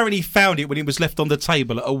 Yep, apparently he found it when it was left on the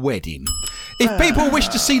table at a wedding. If people wish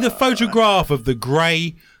to see the photograph of the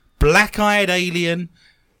grey, black-eyed alien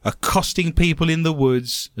accosting people in the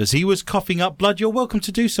woods as he was coughing up blood, you're welcome to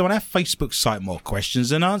do so on our Facebook site. More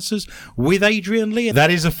questions and answers with Adrian Lee. That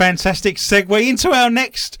is a fantastic segue into our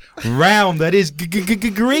next round. That is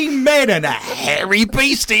green men and hairy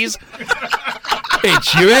beasties. It's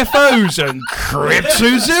UFOs and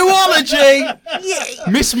cryptozoology.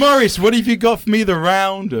 Miss Morris, what have you got for me? The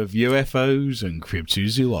round of UFOs and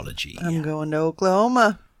cryptozoology. I'm going to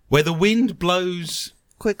Oklahoma. Where the wind blows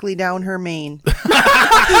Quickly down her mane.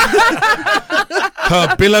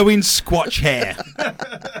 her billowing squatch hair.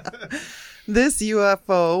 This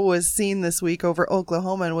UFO was seen this week over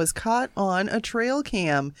Oklahoma and was caught on a trail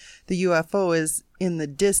cam. The UFO is in the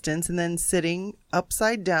distance and then sitting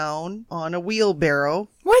upside down on a wheelbarrow.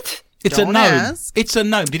 What? It's Don't a gnome. ask. It's a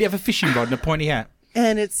gnome. Did he have a fishing rod and a pointy hat?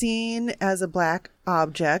 And it's seen as a black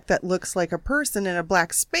object that looks like a person in a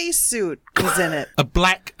black spacesuit is in it. A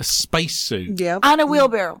black spacesuit. Yep. On a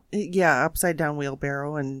wheelbarrow. Yeah, upside down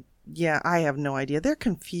wheelbarrow. And yeah, I have no idea. They're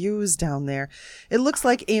confused down there. It looks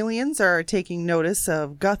like aliens are taking notice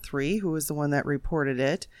of Guthrie, who was the one that reported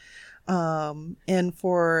it. And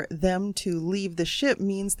for them to leave the ship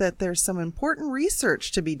means that there's some important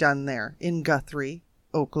research to be done there in Guthrie,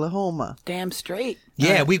 Oklahoma. Damn straight.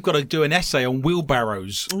 Yeah, we've got to do an essay on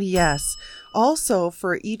wheelbarrows. Yes. Also,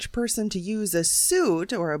 for each person to use a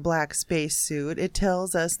suit or a black space suit, it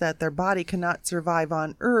tells us that their body cannot survive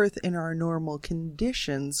on Earth in our normal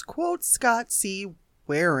conditions. Quote Scott C.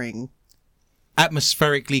 Waring.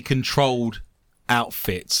 Atmospherically controlled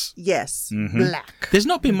outfits. Yes. Black. There's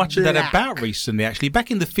not been much of that Black. about recently, actually.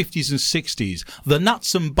 Back in the 50s and 60s, the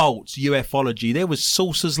nuts and bolts ufology, there was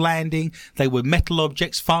saucers landing, they were metal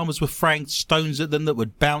objects, farmers were throwing stones at them that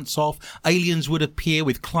would bounce off, aliens would appear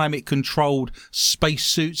with climate-controlled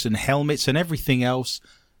spacesuits and helmets and everything else.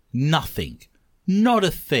 Nothing. Not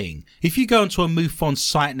a thing. If you go onto a MUFON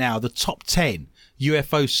site now, the top 10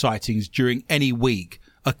 UFO sightings during any week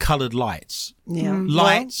are coloured lights. Yeah.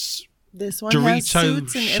 Lights... This one has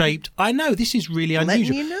suits and Dorito-shaped. I know, this is really Letting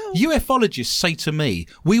unusual. you know. UFologists say to me,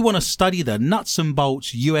 we want to study the nuts and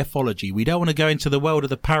bolts ufology. We don't want to go into the world of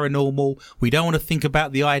the paranormal. We don't want to think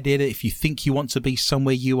about the idea that if you think you want to be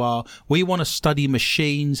somewhere you are. We want to study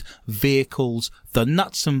machines, vehicles, the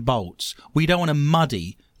nuts and bolts. We don't want to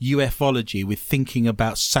muddy ufology with thinking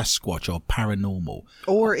about Sasquatch or paranormal.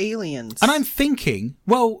 or aliens. And I'm thinking,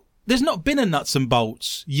 well... there's not been a nuts and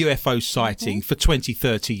bolts UFO sighting for 20,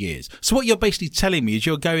 30 years. So what you're basically telling me is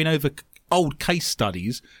you're going over old case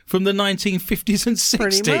studies from the 1950s and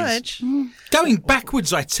 60s. Pretty much. Going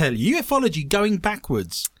backwards, I tell you. Ufology going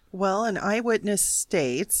backwards. Well, an eyewitness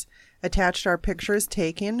states, attached are pictures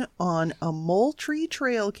taken on a Moultrie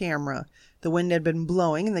trail camera. The wind had been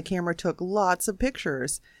blowing and the camera took lots of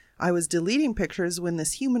pictures. I was deleting pictures when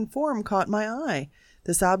this human form caught my eye.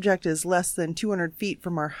 This object is less than 200 feet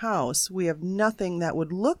from our house. We have nothing that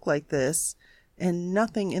would look like this and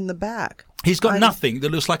nothing in the back. He's got nothing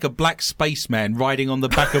that looks like a black spaceman riding on the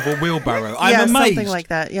back of a wheelbarrow. I'm amazed. Something like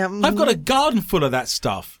that. Yeah. I've got a garden full of that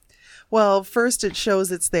stuff. Well, first it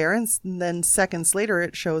shows it's there, and then seconds later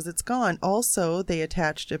it shows it's gone. Also, they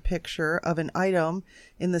attached a picture of an item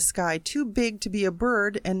in the sky too big to be a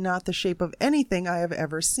bird and not the shape of anything I have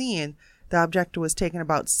ever seen. The object was taken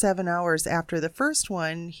about 7 hours after the first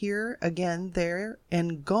one, here, again, there,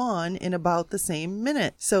 and gone in about the same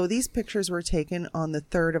minute. So these pictures were taken on the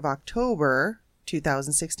 3rd of October,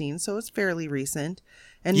 2016, so it's fairly recent.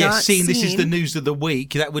 And yes, seeing this is the news of the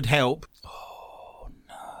week, that would help. Oh,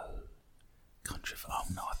 no. Oh,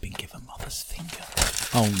 no, I've been given mother's finger.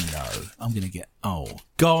 Oh, no. I'm going to get... Oh,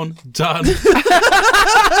 gone, done.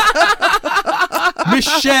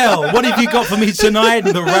 Michelle, what have you got for me tonight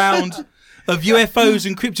in the round of UFOs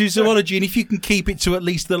and cryptozoology? And if you can keep it to at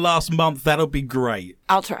least the last month, that'll be great.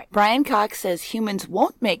 I'll try. Brian Cox says humans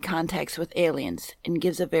won't make contacts with aliens and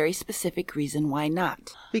gives a very specific reason why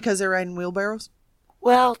not. Because they're riding wheelbarrows?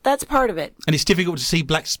 Well, that's part of it. And it's difficult to see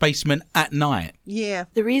black spacemen at night. Yeah.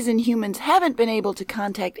 The reason humans haven't been able to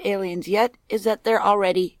contact aliens yet is that they're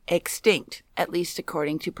already extinct, at least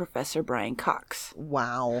according to Professor Brian Cox.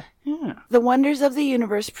 Wow. Yeah. The Wonders of the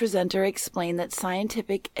Universe presenter explained that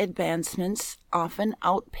scientific advancements often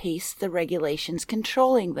outpace the regulations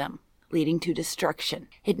controlling them, leading to destruction.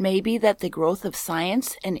 It may be that the growth of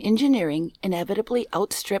science and engineering inevitably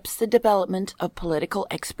outstrips the development of political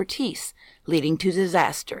expertise, leading to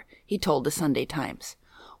disaster, he told the Sunday Times.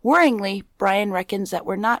 Worryingly, Brian reckons that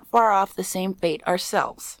we're not far off the same fate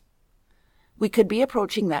ourselves. We could be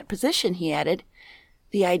approaching that position, he added.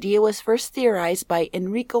 The idea was first theorized by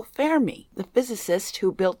Enrico Fermi, the physicist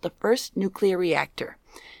who built the first nuclear reactor.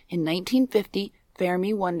 In 1950,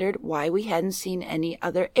 Fermi wondered why we hadn't seen any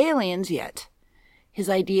other aliens yet. His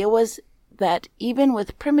idea was that even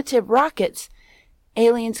with primitive rockets,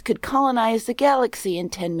 aliens could colonize the galaxy in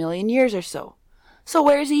 10 million years or so. So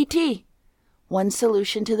where's E.T.? One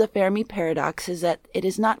solution to the Fermi paradox is that it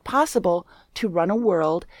is not possible to run a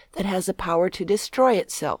world that has the power to destroy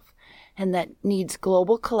itself, and that needs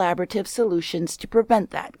global collaborative solutions to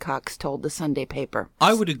prevent that, Cox told the Sunday paper.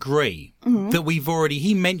 I would agree that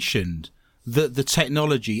he mentioned that the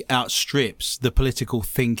technology outstrips the political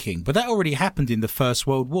thinking, but that already happened in the First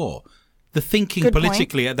World War. The thinking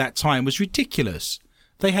politically at that time was ridiculous.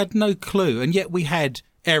 They had no clue, and yet we had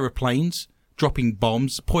aeroplanes dropping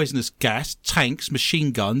bombs, poisonous gas, tanks,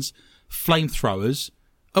 machine guns, flamethrowers,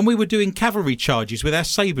 and we were doing cavalry charges with our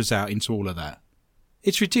sabres out into all of that.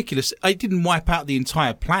 It's ridiculous. It didn't wipe out the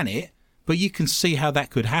entire planet, but you can see how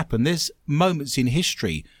that could happen. There's moments in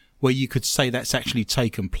history where you could say that's actually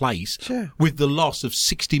taken place. Sure. With the loss of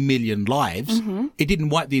 60 million lives. It didn't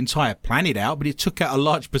wipe the entire planet out, but it took out a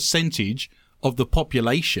large percentage of the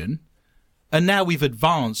population. And now we've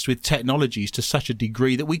advanced with technologies to such a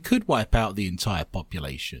degree that we could wipe out the entire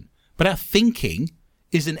population. But our thinking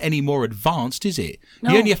isn't any more advanced, is it?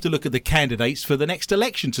 No. You only have to look at the candidates for the next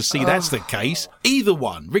election to see that's the case. Either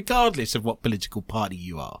one, regardless of what political party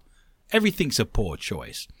you are. Everything's a poor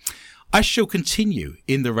choice. I shall continue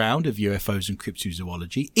in the round of UFOs and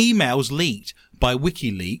cryptozoology. Emails leaked by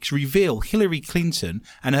WikiLeaks reveal Hillary Clinton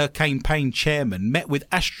and her campaign chairman met with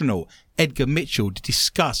astronaut Edgar Mitchell to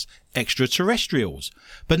discuss extraterrestrials.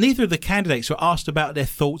 But neither of the candidates were asked about their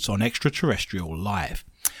thoughts on extraterrestrial life.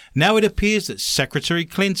 Now it appears that Secretary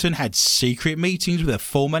Clinton had secret meetings with a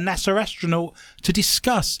former NASA astronaut to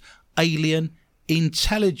discuss alien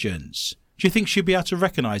intelligence. Do you think she'd be able to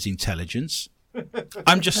recognise intelligence?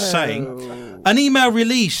 I'm just saying. An email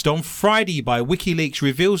released on Friday by WikiLeaks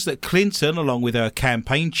reveals that Clinton, along with her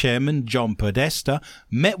campaign chairman John Podesta,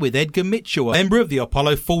 met with Edgar Mitchell, a member of the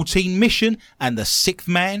Apollo 14 mission and the sixth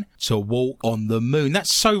man to walk on the moon.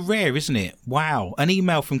 That's so rare, isn't it? Wow. An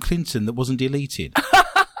email from Clinton that wasn't deleted.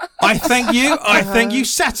 I thank you. I thank you.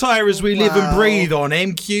 Satire as we live and breathe on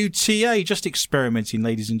MQTA. Just experimenting,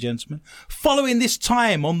 ladies and gentlemen. Following this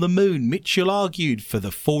time on the moon, Mitchell argued for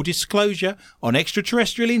the full disclosure on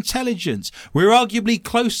extraterrestrial intelligence. We're arguably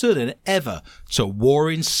closer than ever to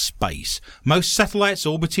war in space. Most satellites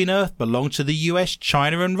orbiting Earth belong to the US,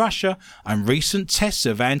 China and Russia, and recent tests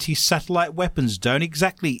of anti-satellite weapons don't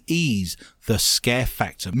exactly ease the scare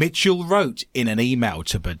factor. Mitchell wrote in an email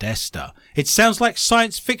to Podesta, "It sounds like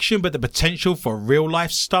science fiction, but the potential for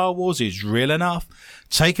real-life Star Wars is real enough.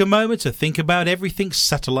 Take a moment to think about everything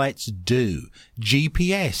satellites do.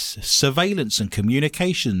 GPS, surveillance and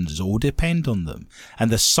communications all depend on them. And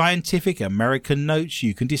the Scientific American notes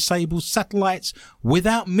you can disable satellites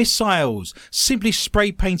without missiles. Simply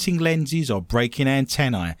spray painting lenses or breaking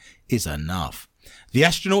antennae is enough." The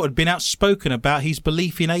astronaut had been outspoken about his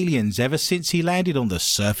belief in aliens ever since he landed on the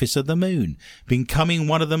surface of the moon, becoming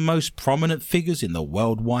one of the most prominent figures in the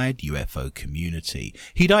worldwide UFO community.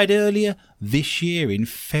 He died earlier this year in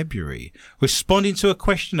February. Responding to a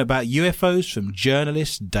question about UFOs from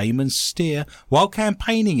journalist Damon Steer while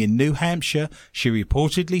campaigning in New Hampshire, she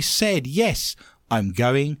reportedly said, "Yes, I'm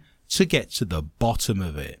going to get to the bottom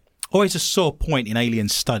of it." Always a sore point in alien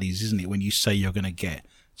studies, isn't it, when you say you're going to get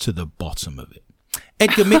to the bottom of it.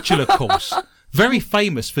 Edgar Mitchell, of course, very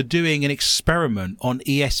famous for doing an experiment on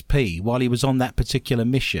ESP while he was on that particular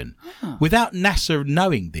mission. Without NASA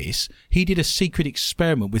knowing this, he did a secret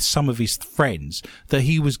experiment with some of his friends that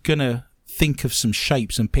he was going to think of some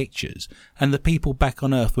shapes and pictures, and the people back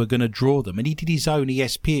on Earth were going to draw them. And he did his own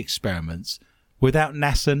ESP experiments without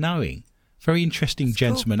NASA knowing. Very interesting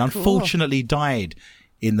gentleman. Cool. Unfortunately died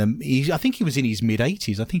I think he was in his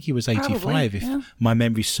mid-80s. I think he was 85, Probably, if yeah. my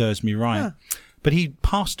memory serves me right. Huh. But he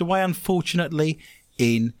passed away, unfortunately,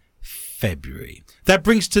 in February. That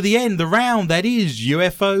brings to the end the round that is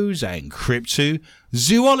UFOs and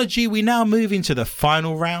cryptozoology. We now move into the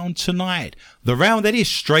final round tonight. The round that is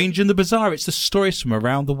strange and the bizarre. It's the stories from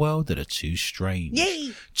around the world that are too strange.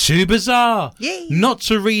 Yay! Too bizarre. Yay! Not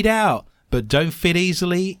to read out, but don't fit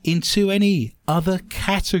easily into any other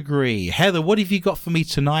category. Heather, what have you got for me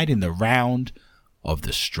tonight in the round of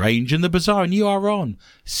the strange and the bizarre? And you are on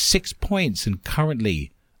 6 points and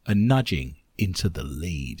currently a nudging into the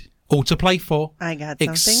lead. All to play for. I got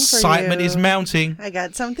something for you. Excitement is mounting. I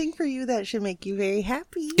got something for you that should make you very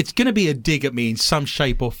happy. It's going to be a dig at me in some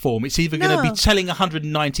shape or form. It's either going to be telling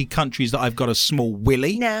 190 countries that I've got a small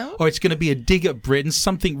willy, No. or it's going to be a dig at Britain,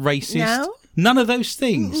 something racist. No. None of those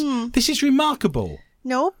things. This is remarkable.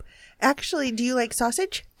 Nope. Actually, do you like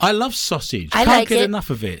sausage? I love sausage. I Can't like get it. enough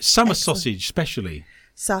of it. Summer sausage, especially.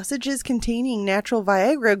 Sausages containing natural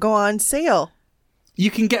Viagra go on sale. You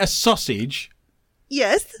can get a sausage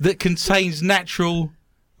Yes. that contains natural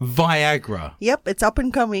Viagra. Yep, it's up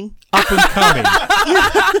and coming. Up and coming.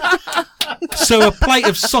 So a plate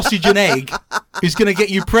of sausage and egg is going to get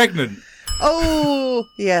you pregnant. Oh,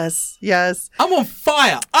 yes, yes. I'm on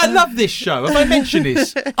fire. I love this show. Have I mentioned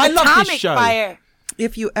this? I love this Atomic show. fire.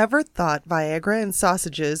 If you ever thought Viagra and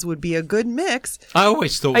sausages would be a good mix, I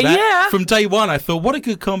always thought that. Yeah. From day one, I thought, what a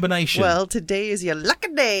good combination. well, today is your lucky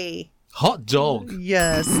day. Hot dog.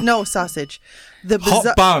 Yes. No, sausage. The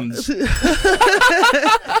Hot buns.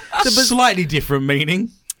 Slightly different meaning.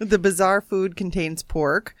 The bizarre food contains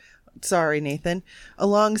pork. Sorry, Nathan.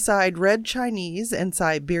 Alongside red Chinese and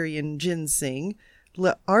Siberian ginseng,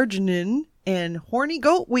 arginine, and horny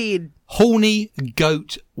goat weed. Horny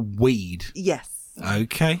goat weed. Yes.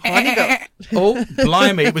 Okay. Horny goat. Oh,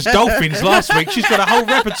 blimey. It was dolphins last week. She's got a whole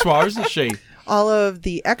repertoire, isn't she? All of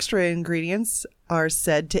the extra ingredients are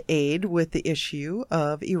said to aid with the issue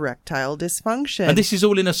of erectile dysfunction. And this is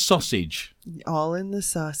all in a sausage. All in the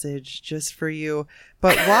sausage, just for you.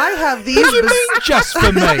 But why have these... What do you mean, just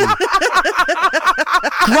for me?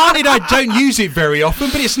 Granted, I don't use it very often,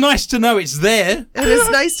 but it's nice to know it's there. It is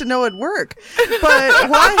nice to know it work. But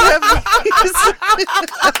why have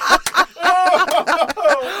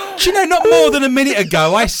Do you know, not more than a minute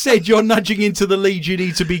ago, I said you're nudging into the lead, you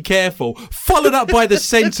need to be careful. Followed up by the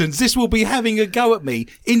sentence, this will be having a go at me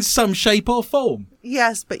in some shape or form.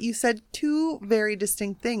 Yes, but you said two very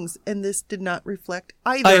distinct things, and this did not reflect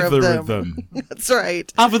either of them. That's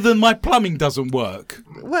right. Other than my plumbing doesn't work.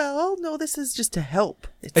 Well, no, this is just to help.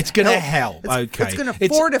 It's going to help. It's, Okay. It's going to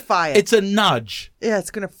fortify it. It's a nudge Yeah,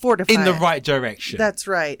 it's going to fortify in the it. right direction. That's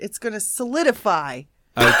right. It's going to solidify.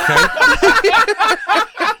 Okay.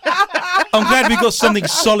 I'm glad we got something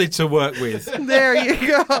solid to work with. There you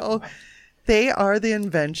go. They are the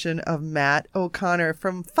invention of Matt O'Connor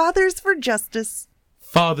from Fathers for Justice.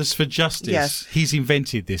 Fathers for Justice. Yes. He's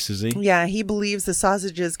invented this, has he? Yeah, he believes the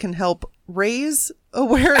sausages can help raise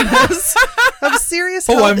awareness of serious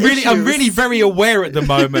health I'm issues. really very aware at the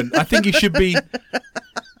moment. I think you should be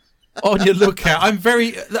on your lookout. I'm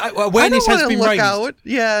very awareness I has don't been look raised. out.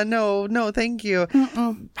 Yeah, no, thank you.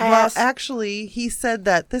 Pass. Well, actually, he said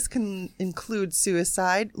that this can include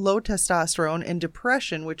suicide, low testosterone, and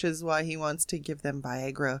depression, which is why he wants to give them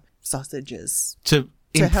Viagra sausages. To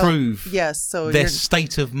improve Yes, so their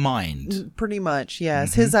state of mind. pretty much,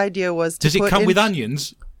 yes. His idea was to Does it come with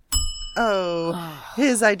onions?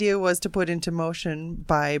 His idea was to put into motion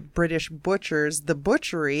by British butchers the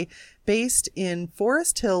butchery based in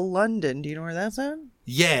Forest Hill, London. Do you know where that's at?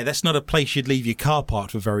 Yeah, that's not a place you'd leave your car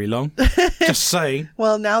parked for very long. Just saying.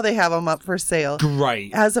 Well, now they have them up for sale.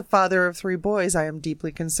 Great. As a father of 3 boys, I am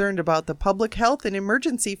deeply concerned about the public health and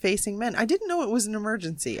emergency facing men. I didn't know it was an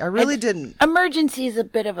emergency. I really didn't. Emergency is a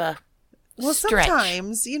bit of a stretch.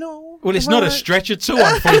 Sometimes, you know. Well, it's not a stretch at all,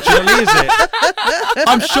 unfortunately, is it?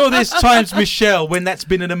 I'm sure there's times, Michelle, when that's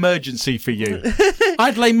been an emergency for you.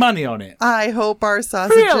 I'd lay money on it. I hope our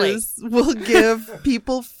sausages will give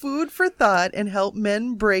people food for thought and help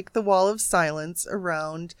men break the wall of silence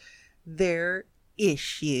around their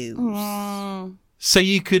issues. So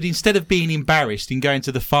you could, instead of being embarrassed in going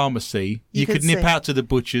to the pharmacy, you could nip out to the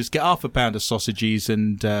butcher's, get half a pound of sausages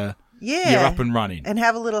and... you're up and running. And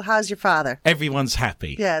have a little, how's your father? Everyone's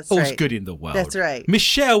happy. Yeah, that's All's right. good in the world. That's right.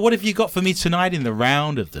 Michelle, what have you got for me tonight in the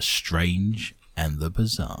round of the strange and the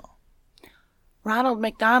bizarre? Ronald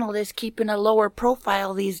McDonald is keeping a lower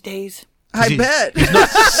profile these days. I bet. He's not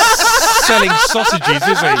selling sausages,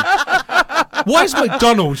 is he? Why has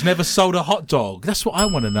McDonald's never sold a hot dog? That's what I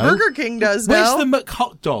want to know. Burger King does Where's now. the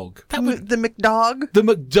McHot dog? The McDog? The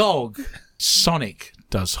McDog. Sonic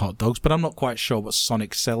does hot dogs, but I'm not quite sure what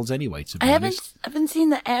Sonic sells anyway, to be honest. I haven't seen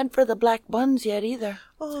the ad for the black buns yet either.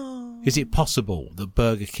 Is it possible that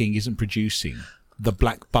Burger King isn't producing the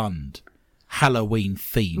black bun Halloween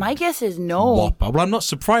theme? My guess is no. Whopper? Well, I'm not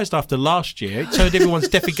surprised after last year. It turned everyone's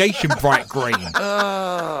defecation bright green.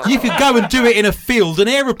 You could go and do it in a field and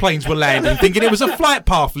aeroplanes were landing thinking it was a flight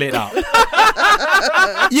path lit up.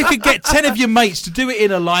 You could get 10 of your mates to do it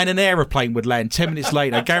in a line, an aeroplane would land 10 minutes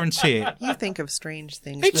later, I guarantee it. You think of strange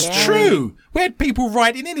things. It's true. We had people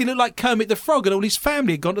writing in. He looked like Kermit the Frog and all his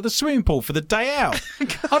family had gone to the swimming pool for the day out.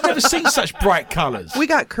 I've never seen such bright colours. We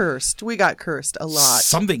got cursed. We got cursed a lot.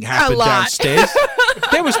 Something happened downstairs.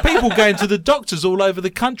 There was people going to the doctors all over the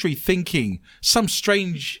country thinking some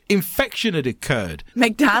strange infection had occurred.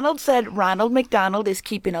 McDonald said Ronald McDonald is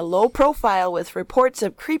keeping a low profile with reports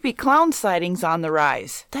of creepy clown sightings on the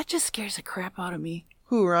rise. That just scares the crap out of me.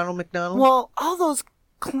 Who, Ronald McDonald? Well, all those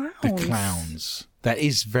clowns. The clowns. That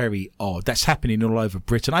is very odd. That's happening all over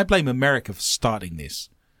Britain. I blame America for starting this.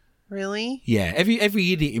 Really? Yeah, every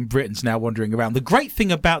idiot in Britain's now wandering around. The great thing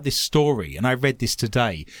about this story, and I read this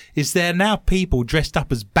today, is there are now people dressed up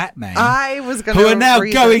as Batman I was going to who are now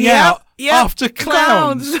going out after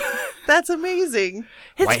clowns. That's amazing.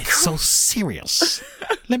 Why it's so serious?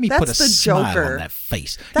 Let me put a the smile Joker. on that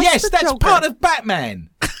face. That's Yes, the that's Joker. part of Batman.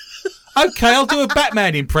 Okay, I'll do a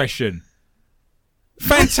Batman impression.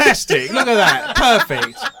 Fantastic. Look at that.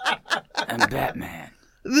 Perfect. I'm Batman.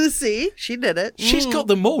 See, she did it. She's got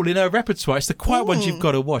them all in her repertoire. It's the quiet ones you've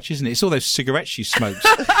got to watch, isn't it? It's all those cigarettes she smokes.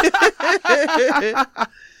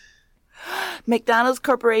 McDonald's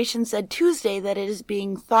Corporation said Tuesday that it is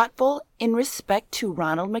being thoughtful in respect to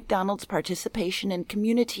Ronald McDonald's participation in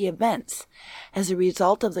community events as a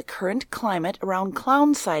result of the current climate around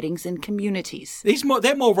clown sightings in communities.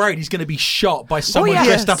 They're more worried he's going to be shot by someone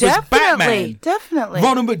dressed up as Batman. Definitely.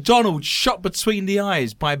 Ronald McDonald shot between the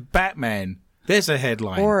eyes by Batman. There's a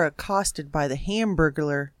headline. Or accosted by the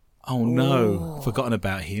Hamburglar. Oh, no. Forgotten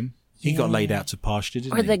about him. He got laid out to pasture,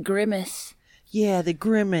 didn't Or he? the grimace. Yeah, the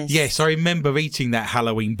grimace. Yes, I remember eating that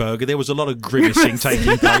Halloween burger. There was a lot of grimacing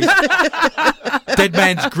taking place. Dead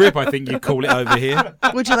man's grip, I think you call it over here.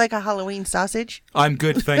 Would you like a Halloween sausage? I'm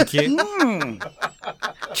good, thank you.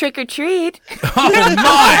 Trick or treat. Oh,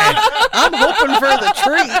 my! I'm hoping for the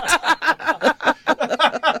treat.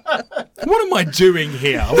 What am I doing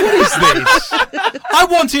here? What is this? I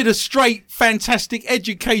wanted a straight, fantastic,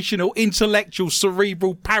 educational, intellectual,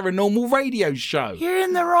 cerebral, paranormal radio show. You're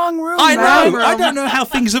in the wrong room. I know. room. I don't know how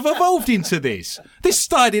things have evolved into this. This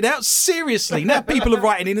started out seriously. Now people are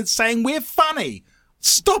writing in and saying we're funny.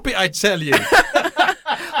 Stop it, I tell you.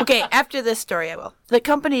 Okay, after this story, I will. The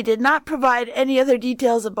company did not provide any other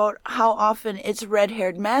details about how often its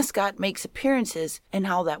red-haired mascot makes appearances and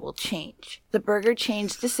how that will change. The burger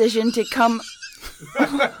chain's decision to come...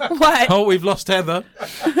 What? Oh, we've lost Heather.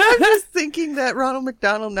 I'm just thinking that Ronald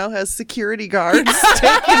McDonald now has security guards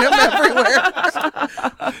taking him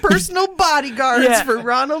everywhere. Personal bodyguards for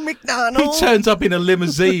Ronald He McDonald. turns up in a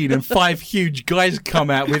limousine and 5 huge guys come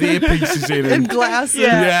out with earpieces in And them. glasses.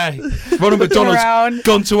 Yeah. Ronald McDonald's Around.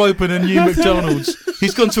 gone to open a new McDonald's.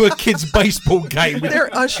 He's gone to a kid's baseball game. They're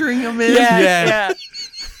ushering him in. God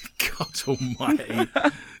almighty.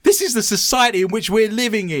 This is the society in which we're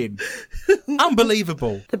living in.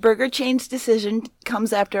 Unbelievable. The burger chain's decision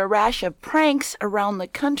comes after a rash of pranks around the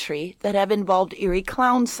country that have involved eerie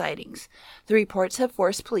clown sightings. The reports have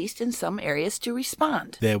forced police in some areas to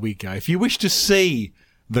respond. There we go. If you wish to see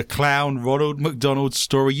the clown Ronald McDonald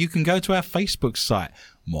story, you can go to our Facebook site.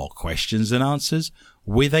 More questions and answers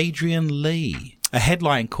with Adrian Lee. A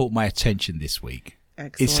headline caught my attention this week.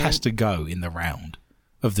 Excellent. It has to go in the round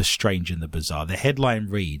of the strange and the bizarre. The headline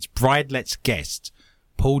reads, Bride lets guests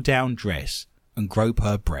pull down dress and grope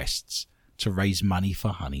her breasts to raise money for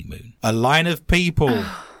honeymoon. A line of people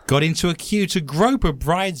got into a queue to grope a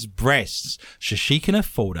bride's breasts so she can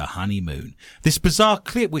afford a honeymoon. This bizarre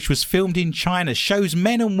clip, which was filmed in China, shows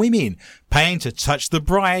men and women paying to touch the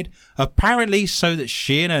bride, apparently so that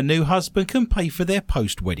she and her new husband can pay for their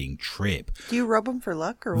post-wedding trip. Do you rub them for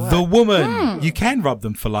luck or what? The woman, you can rub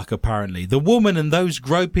them for luck apparently. The woman and those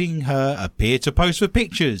groping her appear to pose for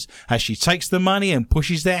pictures as she takes the money and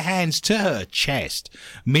pushes their hands to her chest.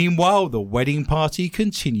 Meanwhile, the wedding party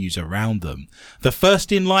continues around them. The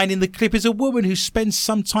first in line in the clip is a woman who spends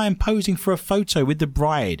some time posing for a photo with the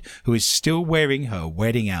bride, who is still wearing her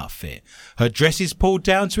wedding outfit. Her dress is pulled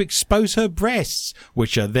down to expose her breasts,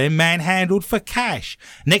 which are then manhandled for cash.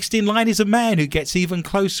 Next in line is a man who gets even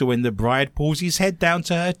closer when the bride pulls his head down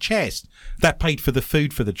to her chest. That paid for the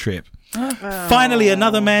food for the trip. Finally,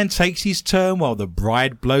 another man takes his turn while the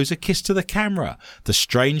bride blows a kiss to the camera. The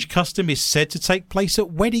strange custom is said to take place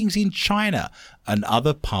at weddings in China and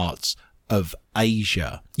other parts of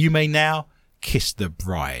Asia. You may now kiss the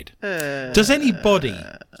bride. Does anybody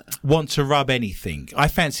want to rub anything? I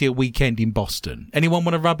fancy a weekend in Boston. Anyone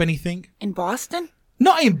want to rub anything? In Boston?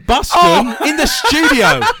 Not in Boston, in the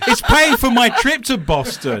studio. It's paying for my trip to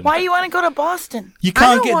Boston. Why do you want to go to Boston? You I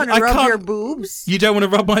can't don't want to I rub can't- your boobs. You don't want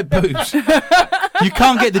to rub my boobs. You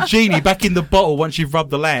can't get the genie back in the bottle once you've rubbed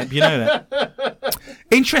the lamp. You know that.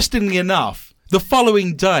 Interestingly enough, the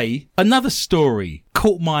following day, another story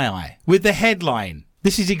caught my eye with the headline.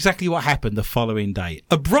 This is exactly what happened the following day.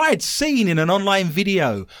 A bride seen in an online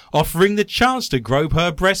video offering the chance to grope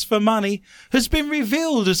her breasts for money has been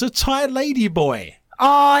revealed as a Thai ladyboy. Oh,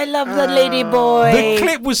 I love the lady boy. The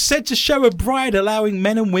clip was said to show a bride allowing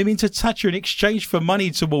men and women to touch her in exchange for money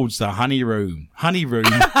towards the honey room. Honey room.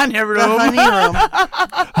 The honey room.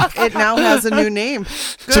 It now has a new name.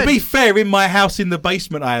 To Good. be fair, in my house in the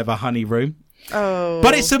basement, I have a honey room. Oh.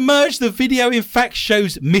 But it's emerged the video in fact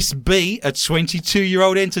shows Miss B, a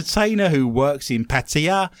 22-year-old entertainer who works in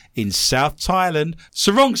Pattaya in South Thailand.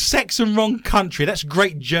 So wrong sex and wrong country. That's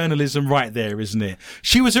great journalism right there, isn't it?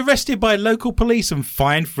 She was arrested by local police and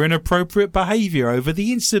fined for inappropriate behaviour over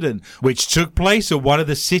the incident, which took place at one of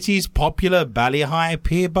the city's popular Bali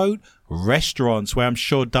pier boat restaurants, where I'm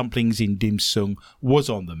sure dumplings in dim sum was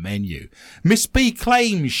on the menu. Miss B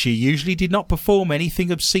claims she usually did not perform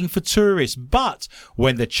anything obscene for tourists, but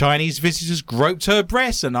when the Chinese visitors groped her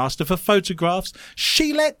breasts and asked her for photographs,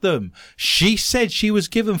 she let them. She said she was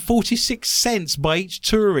given 46 cents by each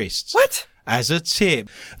tourist. What? As a tip.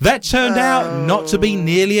 That turned out not to be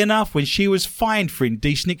nearly enough when she was fined for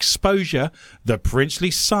indecent exposure, the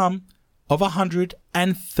princely sum of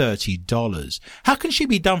 $130. How can she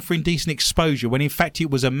be done for indecent exposure when in fact it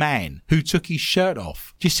was a man who took his shirt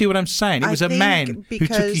off? Do you see what I'm saying? It was a man who took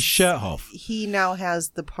his shirt off. He now has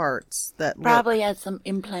the parts that look. Probably had some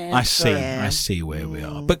implants. I see. Yeah. I see where we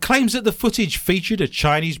are. But claims that the footage featured a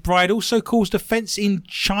Chinese bride also caused offence in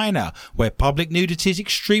China, where public nudity is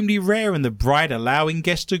extremely rare and the bride allowing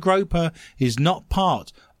guests to grope her is not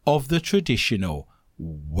part of the traditional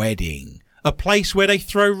wedding. A place where they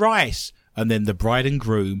throw rice and then the bride and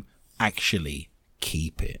groom actually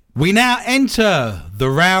keep it. We now enter the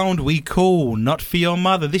round we call Not For Your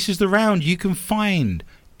Mother. This is the round you can find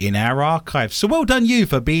in our archives. So well done you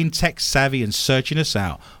for being tech savvy and searching us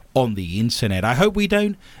out on the internet. I hope we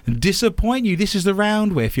don't disappoint you. This is the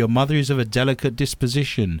round where if your mother is of a delicate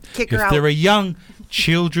disposition, Kick her if out. there are young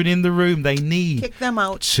children in the room, they need Kick them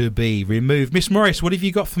out. to be removed. Miss Morris, what have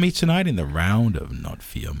you got for me tonight in the round of Not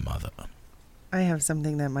For Your Mother? I have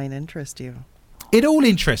something that might interest you. It all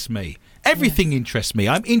interests me. Everything interests me.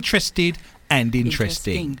 I'm interested and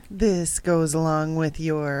interesting. This goes along with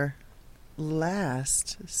your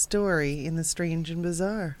last story in the strange and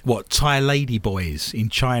bizarre. What, Thai lady boys in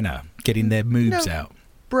China getting their moobs No. out?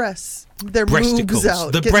 Breasts. Their Breasticles. moobs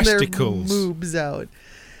out. The Getting their breasticles. moobs out.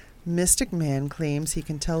 Mystic man claims he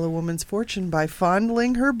can tell a woman's fortune by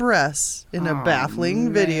fondling her breasts in a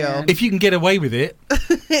baffling video. If you can get away with it.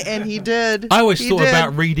 And he did. I always He thought did.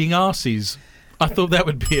 about reading arses. I thought that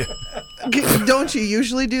would be a... Don't you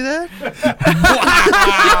usually do that?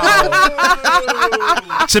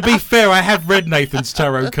 Wow. To be fair, I have read Nathan's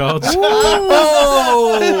tarot cards.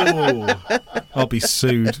 Oh! I'll be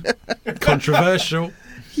sued. Controversial.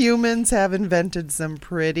 Humans have invented some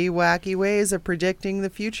pretty wacky ways of predicting the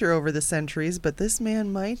future over the centuries, but this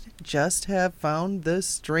man might just have found the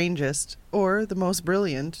strangest or the most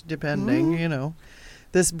brilliant, depending, you know.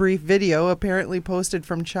 This brief video, apparently posted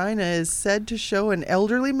from China, is said to show an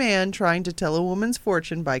elderly man trying to tell a woman's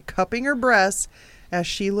fortune by cupping her breasts as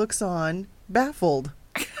she looks on, baffled.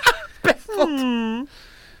 Baffled.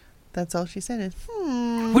 That's all she said.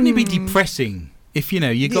 Wouldn't it be depressing? If you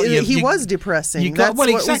got your, he was depressing. You got, That's well,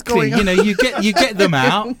 what was exactly. going on. You get them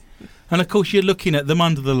out, and of course you're looking at them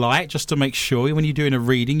under the light just to make sure. When you're doing a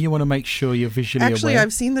reading, you want to make sure you're visually Actually, aware.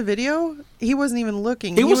 I've seen the video. He wasn't even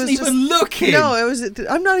looking. He wasn't even looking. No, it was.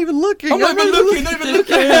 I'm not even looking. I'm not even looking. Not even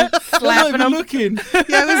looking. Slapping him. Looking.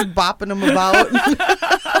 Yeah, I was bopping him about.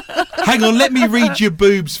 Hang on, let me read your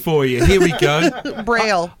boobs for you. Here we go.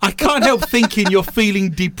 Braille. I can't help thinking you're feeling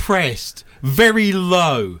depressed, very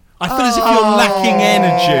low. I feel as if you're lacking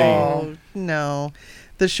energy. Oh, no.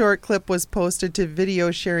 The short clip was posted to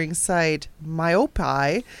video sharing site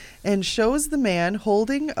Mqta and shows the man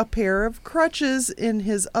holding a pair of crutches in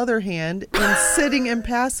his other hand and sitting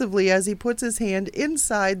impassively as he puts his hand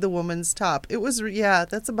inside the woman's top. It was,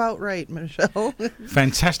 that's about right, Michelle.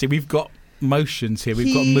 Fantastic. We've got motions here.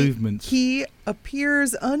 We've got movements. He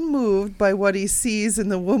appears unmoved by what he sees in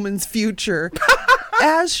the woman's future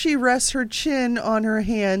as she rests her chin on her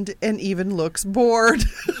hand and even looks bored.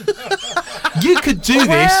 You could do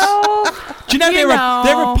this. Do you know there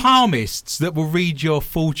are palmists that will read your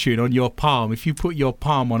fortune on your palm if you put your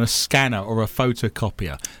palm on a scanner or a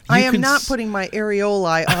photocopier. I am not putting my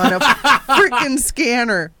areolae on a freaking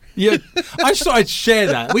scanner. Yeah, I just thought I'd share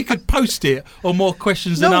that. We could post it on More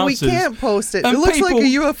Questions and Answers. No, we can't post it. And It looks like a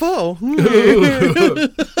UFO.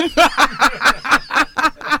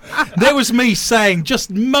 There was me saying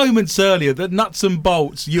just moments earlier that nuts and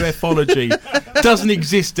bolts ufology doesn't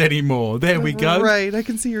exist anymore. There we go. Right, I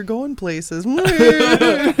can see you're going places. You're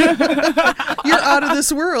out of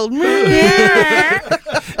this world. You're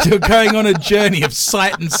going on a journey of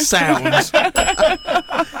sight and sound.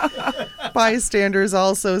 Bystanders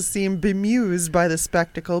also seem bemused by the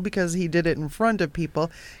spectacle because he did it in front of people.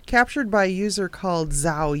 Captured by a user called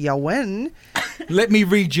Zhao Yawen. Let me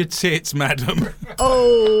read your tits, madam.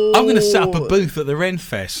 Oh. I'm going to set up a booth at the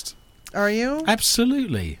Renfest. Are you?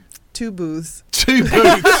 Absolutely. 2 booths. 2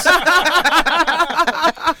 booths.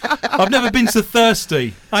 I've never been so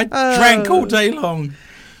thirsty. I drank all day long.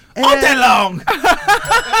 All day long.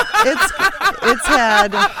 It's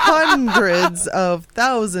had hundreds of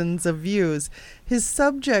thousands of views. His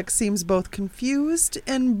subject seems both confused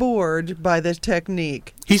and bored by the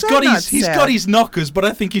technique. He's got his knockers, but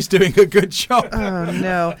I think he's doing a good job. Oh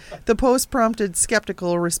no. The post prompted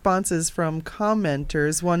skeptical responses from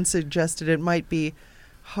commenters. One suggested it might be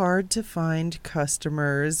hard to find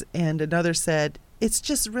customers, and another said, "It's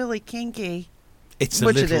just really kinky."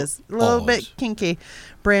 Which it is. A little bit kinky.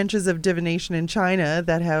 Branches of divination in China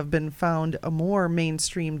that have been found a more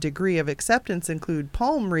mainstream degree of acceptance include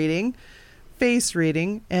palm reading, face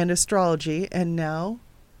reading, and astrology, and now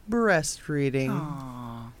breast reading.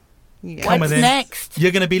 Yeah. What's next?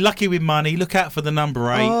 You're going to be lucky with money. Look out for the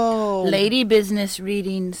number 8. Oh, Lady business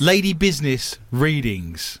readings. Lady business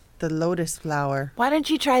readings. the lotus flower. Why don't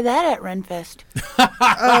you try that at Renfest?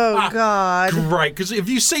 Oh, God. Great, because have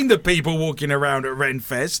you seen the people walking around at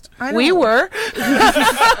Renfest? We were.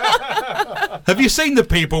 Have you seen the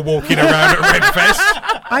people walking around at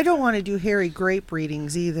Renfest? I don't want to do hairy grape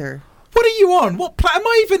readings either. What are you on? What am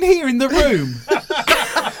I even here in the room?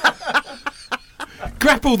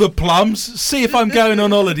 Grapple the plums. See if I'm going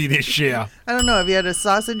on holiday this year. I don't know. Have you had a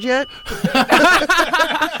sausage yet?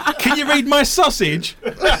 Can you read my sausage?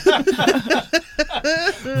 The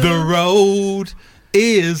road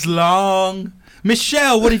is long.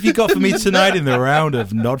 Michelle, what have you got for me tonight in the round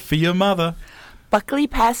of Not For Your Mother? Buckley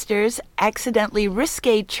pastor's accidentally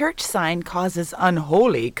risque church sign causes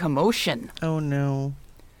unholy commotion. Oh, no.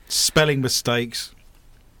 Spelling mistakes.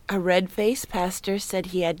 A red-faced pastor said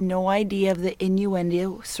he had no idea of the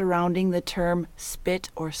innuendo surrounding the term spit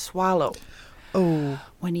or swallow. Oh.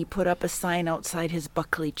 When he put up a sign outside his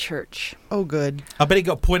Buckley church. Oh, good. I bet it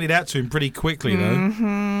got pointed out to him pretty quickly, though.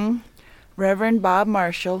 Mm-hmm. Reverend Bob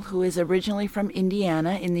Marshall, who is originally from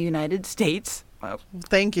Indiana in the United States.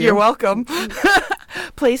 Thank you. You're welcome.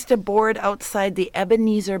 Placed a board outside the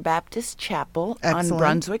Ebenezer Baptist Chapel on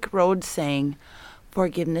Brunswick Road saying,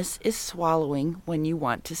 "Forgiveness is swallowing when you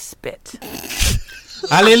want to spit."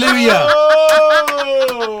 Hallelujah.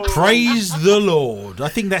 Oh! Praise the Lord. I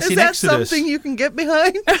think that's Is in that Exodus. something you can get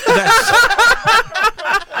behind?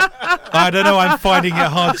 I don't know. I'm finding it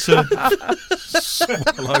hard to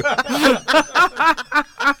swallow.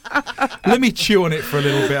 Let me chew on it for a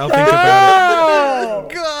little bit. I'll think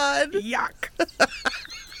about it. God. Yuck.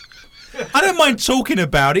 I don't mind talking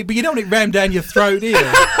about it, but you don't want it rammed down your throat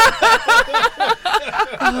here.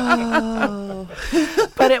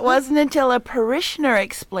 But it wasn't until a parishioner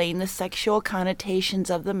explained the sexual connotations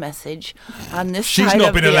of the message on this She's side not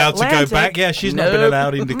of been the allowed to go Atlantic. back. Yeah, she's not been Nope.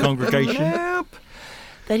 allowed in the congregation. Nope.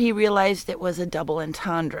 That he realized it was a double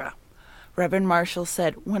entendre. Reverend Marshall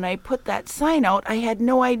said, "When I put that sign out, I had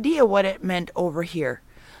no idea what it meant over here.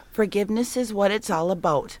 Forgiveness is what it's all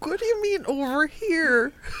about." What do you mean over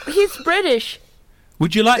here? He's British.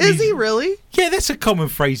 Would you like Is me? he really? Yeah, that's a common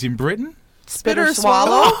phrase in Britain. Spit or or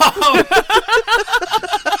swallow.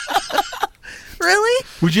 Really?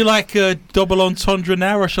 Would you like a double entendre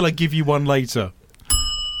now, or shall I give you one later?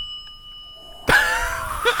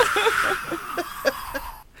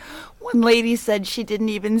 One lady said she didn't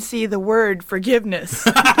even see the word forgiveness.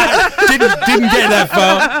 didn't get that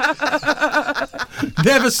far.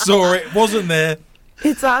 Never saw it. Wasn't there.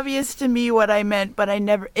 It's obvious to me what I meant, but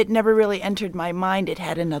it never really entered my mind. It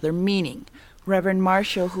had another meaning. Reverend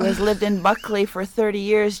Marshall, who has lived in Buckley for 30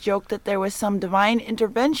 years, joked that there was some divine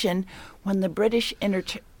intervention when the British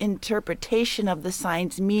interpretation of the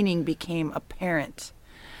sign's meaning became apparent.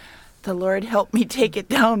 "The Lord helped me take it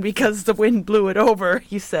down because the wind blew it over,"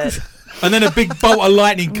 he said. And then a big bolt of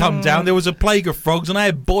lightning come down. There was a plague of frogs, and I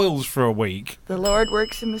had boils for a week. The Lord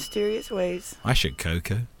works in mysterious ways. I should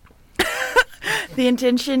cocoa. The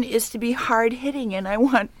intention is to be hard-hitting, and I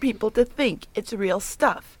want people to think it's real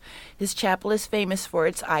stuff. His chapel is famous for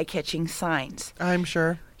its eye-catching signs. I'm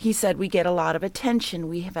sure. He said we get a lot of attention.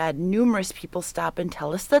 We have had numerous people stop and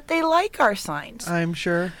tell us that they like our signs. I'm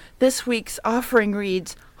sure. This week's offering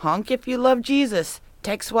reads, "Honk if you love Jesus.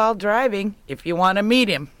 Text while driving if you want to meet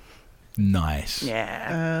him." Nice. Yeah.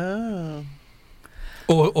 Oh.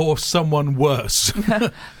 Or someone worse.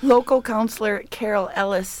 Local counselor Carol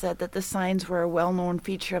Ellis said that the signs were a well-known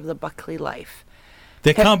feature of the Buckley life.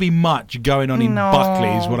 There can't be much going on in No. Buckley,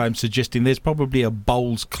 is what I'm suggesting. There's probably a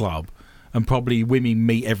bowls club, and probably women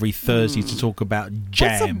meet every Thursday to talk about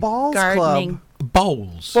jam. What's a balls Gardening. club?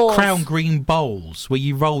 Bowls. Bowls. Crown green bowls, where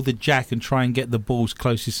you roll the jack and try and get the balls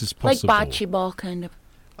closest as Like possible. bocce ball, kind of.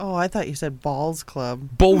 Oh, I thought you said balls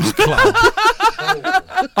club. Balls Club.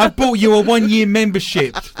 I bought you a 1-year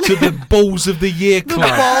membership to the Balls of the Year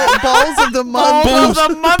Club. Balls of the month. Balls of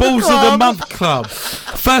the Month Balls of the Club. Month Club.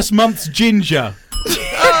 First month's ginger.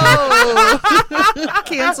 Oh.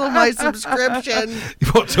 Cancel my subscription.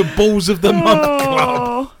 What to Balls of the Month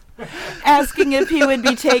Club? Oh. Asking if he would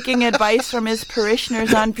be taking advice from his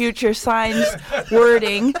parishioners on future signs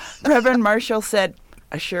wording, Reverend Marshall said,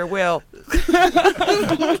 "I sure will."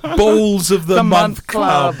 Balls of the Month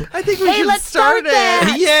Club. I think we Hey, should let's start start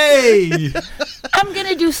that. Yay! I'm going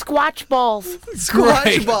to do squatch balls. Squash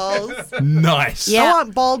Great. balls. Nice. Yeah. I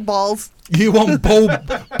want bald balls. You want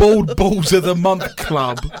bald Balls of the Month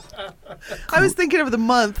Club. I was thinking of the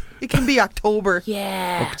month. It can be October.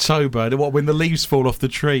 Yeah. October, what, when the leaves fall off the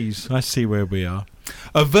trees? I see where we are.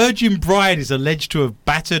 A virgin bride is alleged to have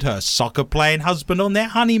battered her soccer-playing husband on their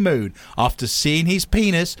honeymoon after seeing his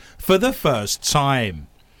penis for the first time.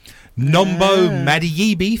 Nombo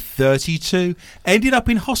Madiyibi, 32, ended up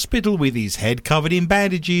in hospital with his head covered in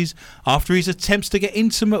bandages after his attempts to get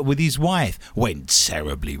intimate with his wife went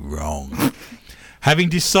terribly wrong. Having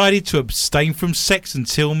decided to abstain from sex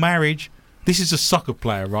until marriage, this is a soccer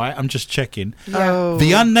player, right? I'm just checking. Oh.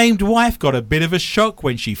 The unnamed wife got a bit of a shock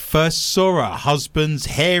when she first saw her husband's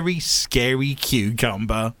hairy, scary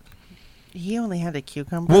cucumber. He only had a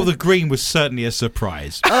cucumber. Well, the green was certainly a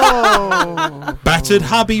surprise. Oh. Battered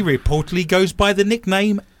hubby reportedly goes by the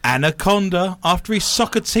nickname Anaconda after his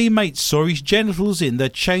soccer teammates saw his genitals in the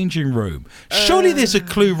changing room. Surely there's a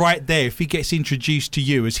clue right there if he gets introduced to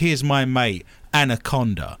you as "here's my mate,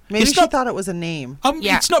 Anaconda." Maybe It's she not, thought it was a name.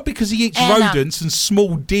 Yeah. It's not because he eats Anna. rodents and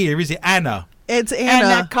small deer, is it, Anna? It's Anna.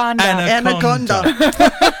 Anaconda. Anaconda.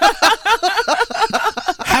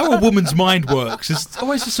 How a woman's mind works is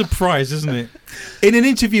always a surprise, isn't it? In an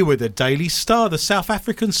interview with the Daily Star, the South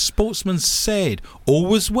African sportsman said all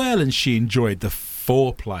was well and she enjoyed the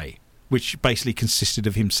foreplay, which basically consisted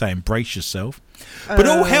of him saying, "Brace yourself." But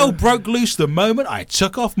all hell broke loose the moment I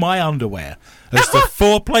took off my underwear. As the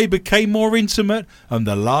foreplay became more intimate and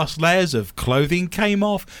the last layers of clothing came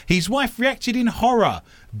off, his wife reacted in horror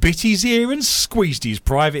bit his ear and squeezed his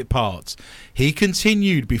private parts. He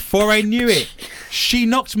continued, before I knew it, she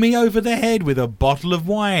knocked me over the head with a bottle of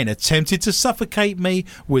wine, attempted to suffocate me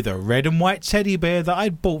with a red and white teddy bear that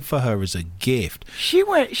I'd bought for her as a gift. She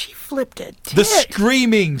flipped a tit. The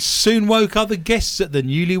screaming soon woke other guests at the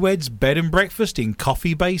newlyweds' bed and breakfast in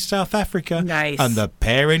Coffee Bay, South Africa. Nice. And the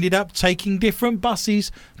pair ended up taking different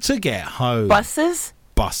buses to get home. Buses?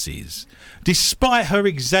 Buses. Despite her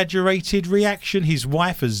exaggerated reaction, his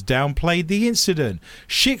wife has downplayed the incident.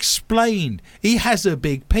 She explained, he has a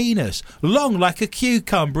big penis, long like a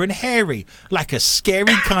cucumber and hairy, like a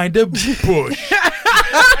scary kind of bush.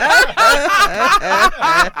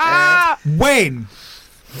 When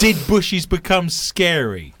did bushes become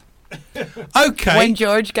scary? Okay. When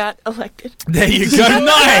George got elected. There you go.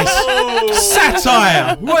 Nice.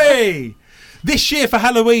 Satire. Way. This year for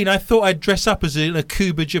Halloween, I thought I'd dress up as an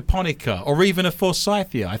Akuba japonica or even a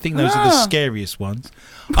Forsythia. I think those are the scariest ones.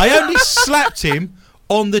 I only slapped him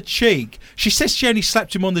on the cheek. She says she only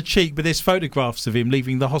slapped him on the cheek, but there's photographs of him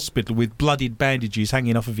leaving the hospital with bloodied bandages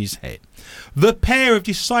hanging off of his head. The pair have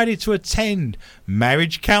decided to attend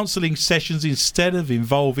marriage counselling sessions instead of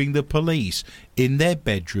involving the police in their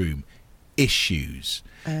bedroom issues.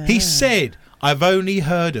 He said, I've only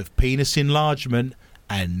heard of penis enlargement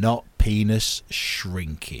and not penis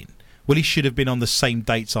shrinking. Well, he should have been on the same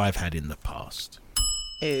dates I've had in the past.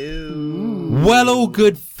 Ew. Well, all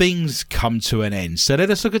good things come to an end. So let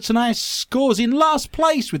us look at tonight's scores. In last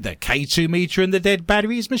place with the K2 meter and the dead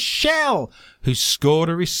battery is Michelle, who scored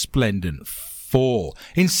a resplendent 4.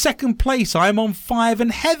 In second place, I'm on 5,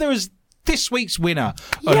 and Heather is this week's winner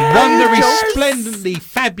and won the resplendently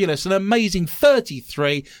fabulous and amazing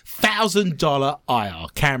 $33,000 IR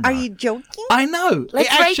camera. Are you joking? I know. Let's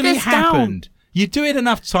it write actually this happened. You do it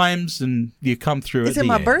enough times and you come through Is at it the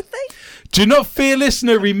my end. birthday? Do not fear,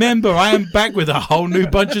 listener. Remember, I am back with a whole new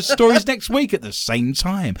bunch of stories next week at the same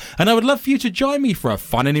time. And I would love for you to join me for a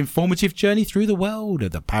fun and informative journey through the world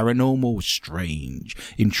of the paranormal, strange,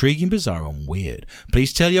 intriguing, bizarre, and weird.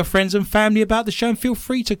 Please tell your friends and family about the show and feel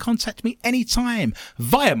free to contact me anytime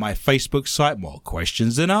via my Facebook site, More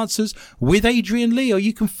Questions Than Answers with Adrian Lee, or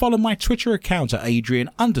you can follow my Twitter account at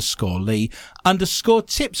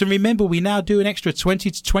Adrian_Lee_tips. And remember, we now do an extra 20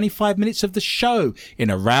 to 25 minutes of the show in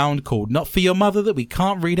a round called Not For Your Mother that we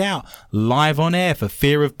can't read out live on air for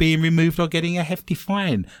fear of being removed or getting a hefty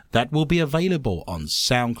fine. That will be available on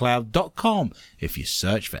soundcloud.com if you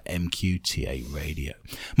search for MQTA Radio.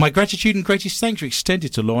 My gratitude and greatest thanks are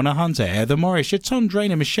extended to Lorna Hunter, Heather Morris, Tom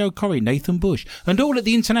Drainer, Michelle Corrie, Nathan Bush, and all at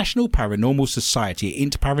the International Paranormal Society at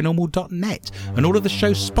interparanormal.net, and all of the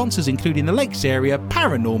show's sponsors, including the Lakes Area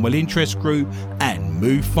Paranormal Interest Group and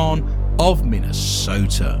MUFON of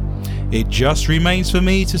Minnesota. It just remains for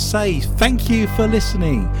me to say thank you for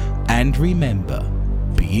listening, and remember,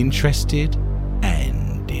 be interested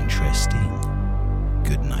and interesting.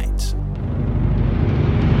 Good night.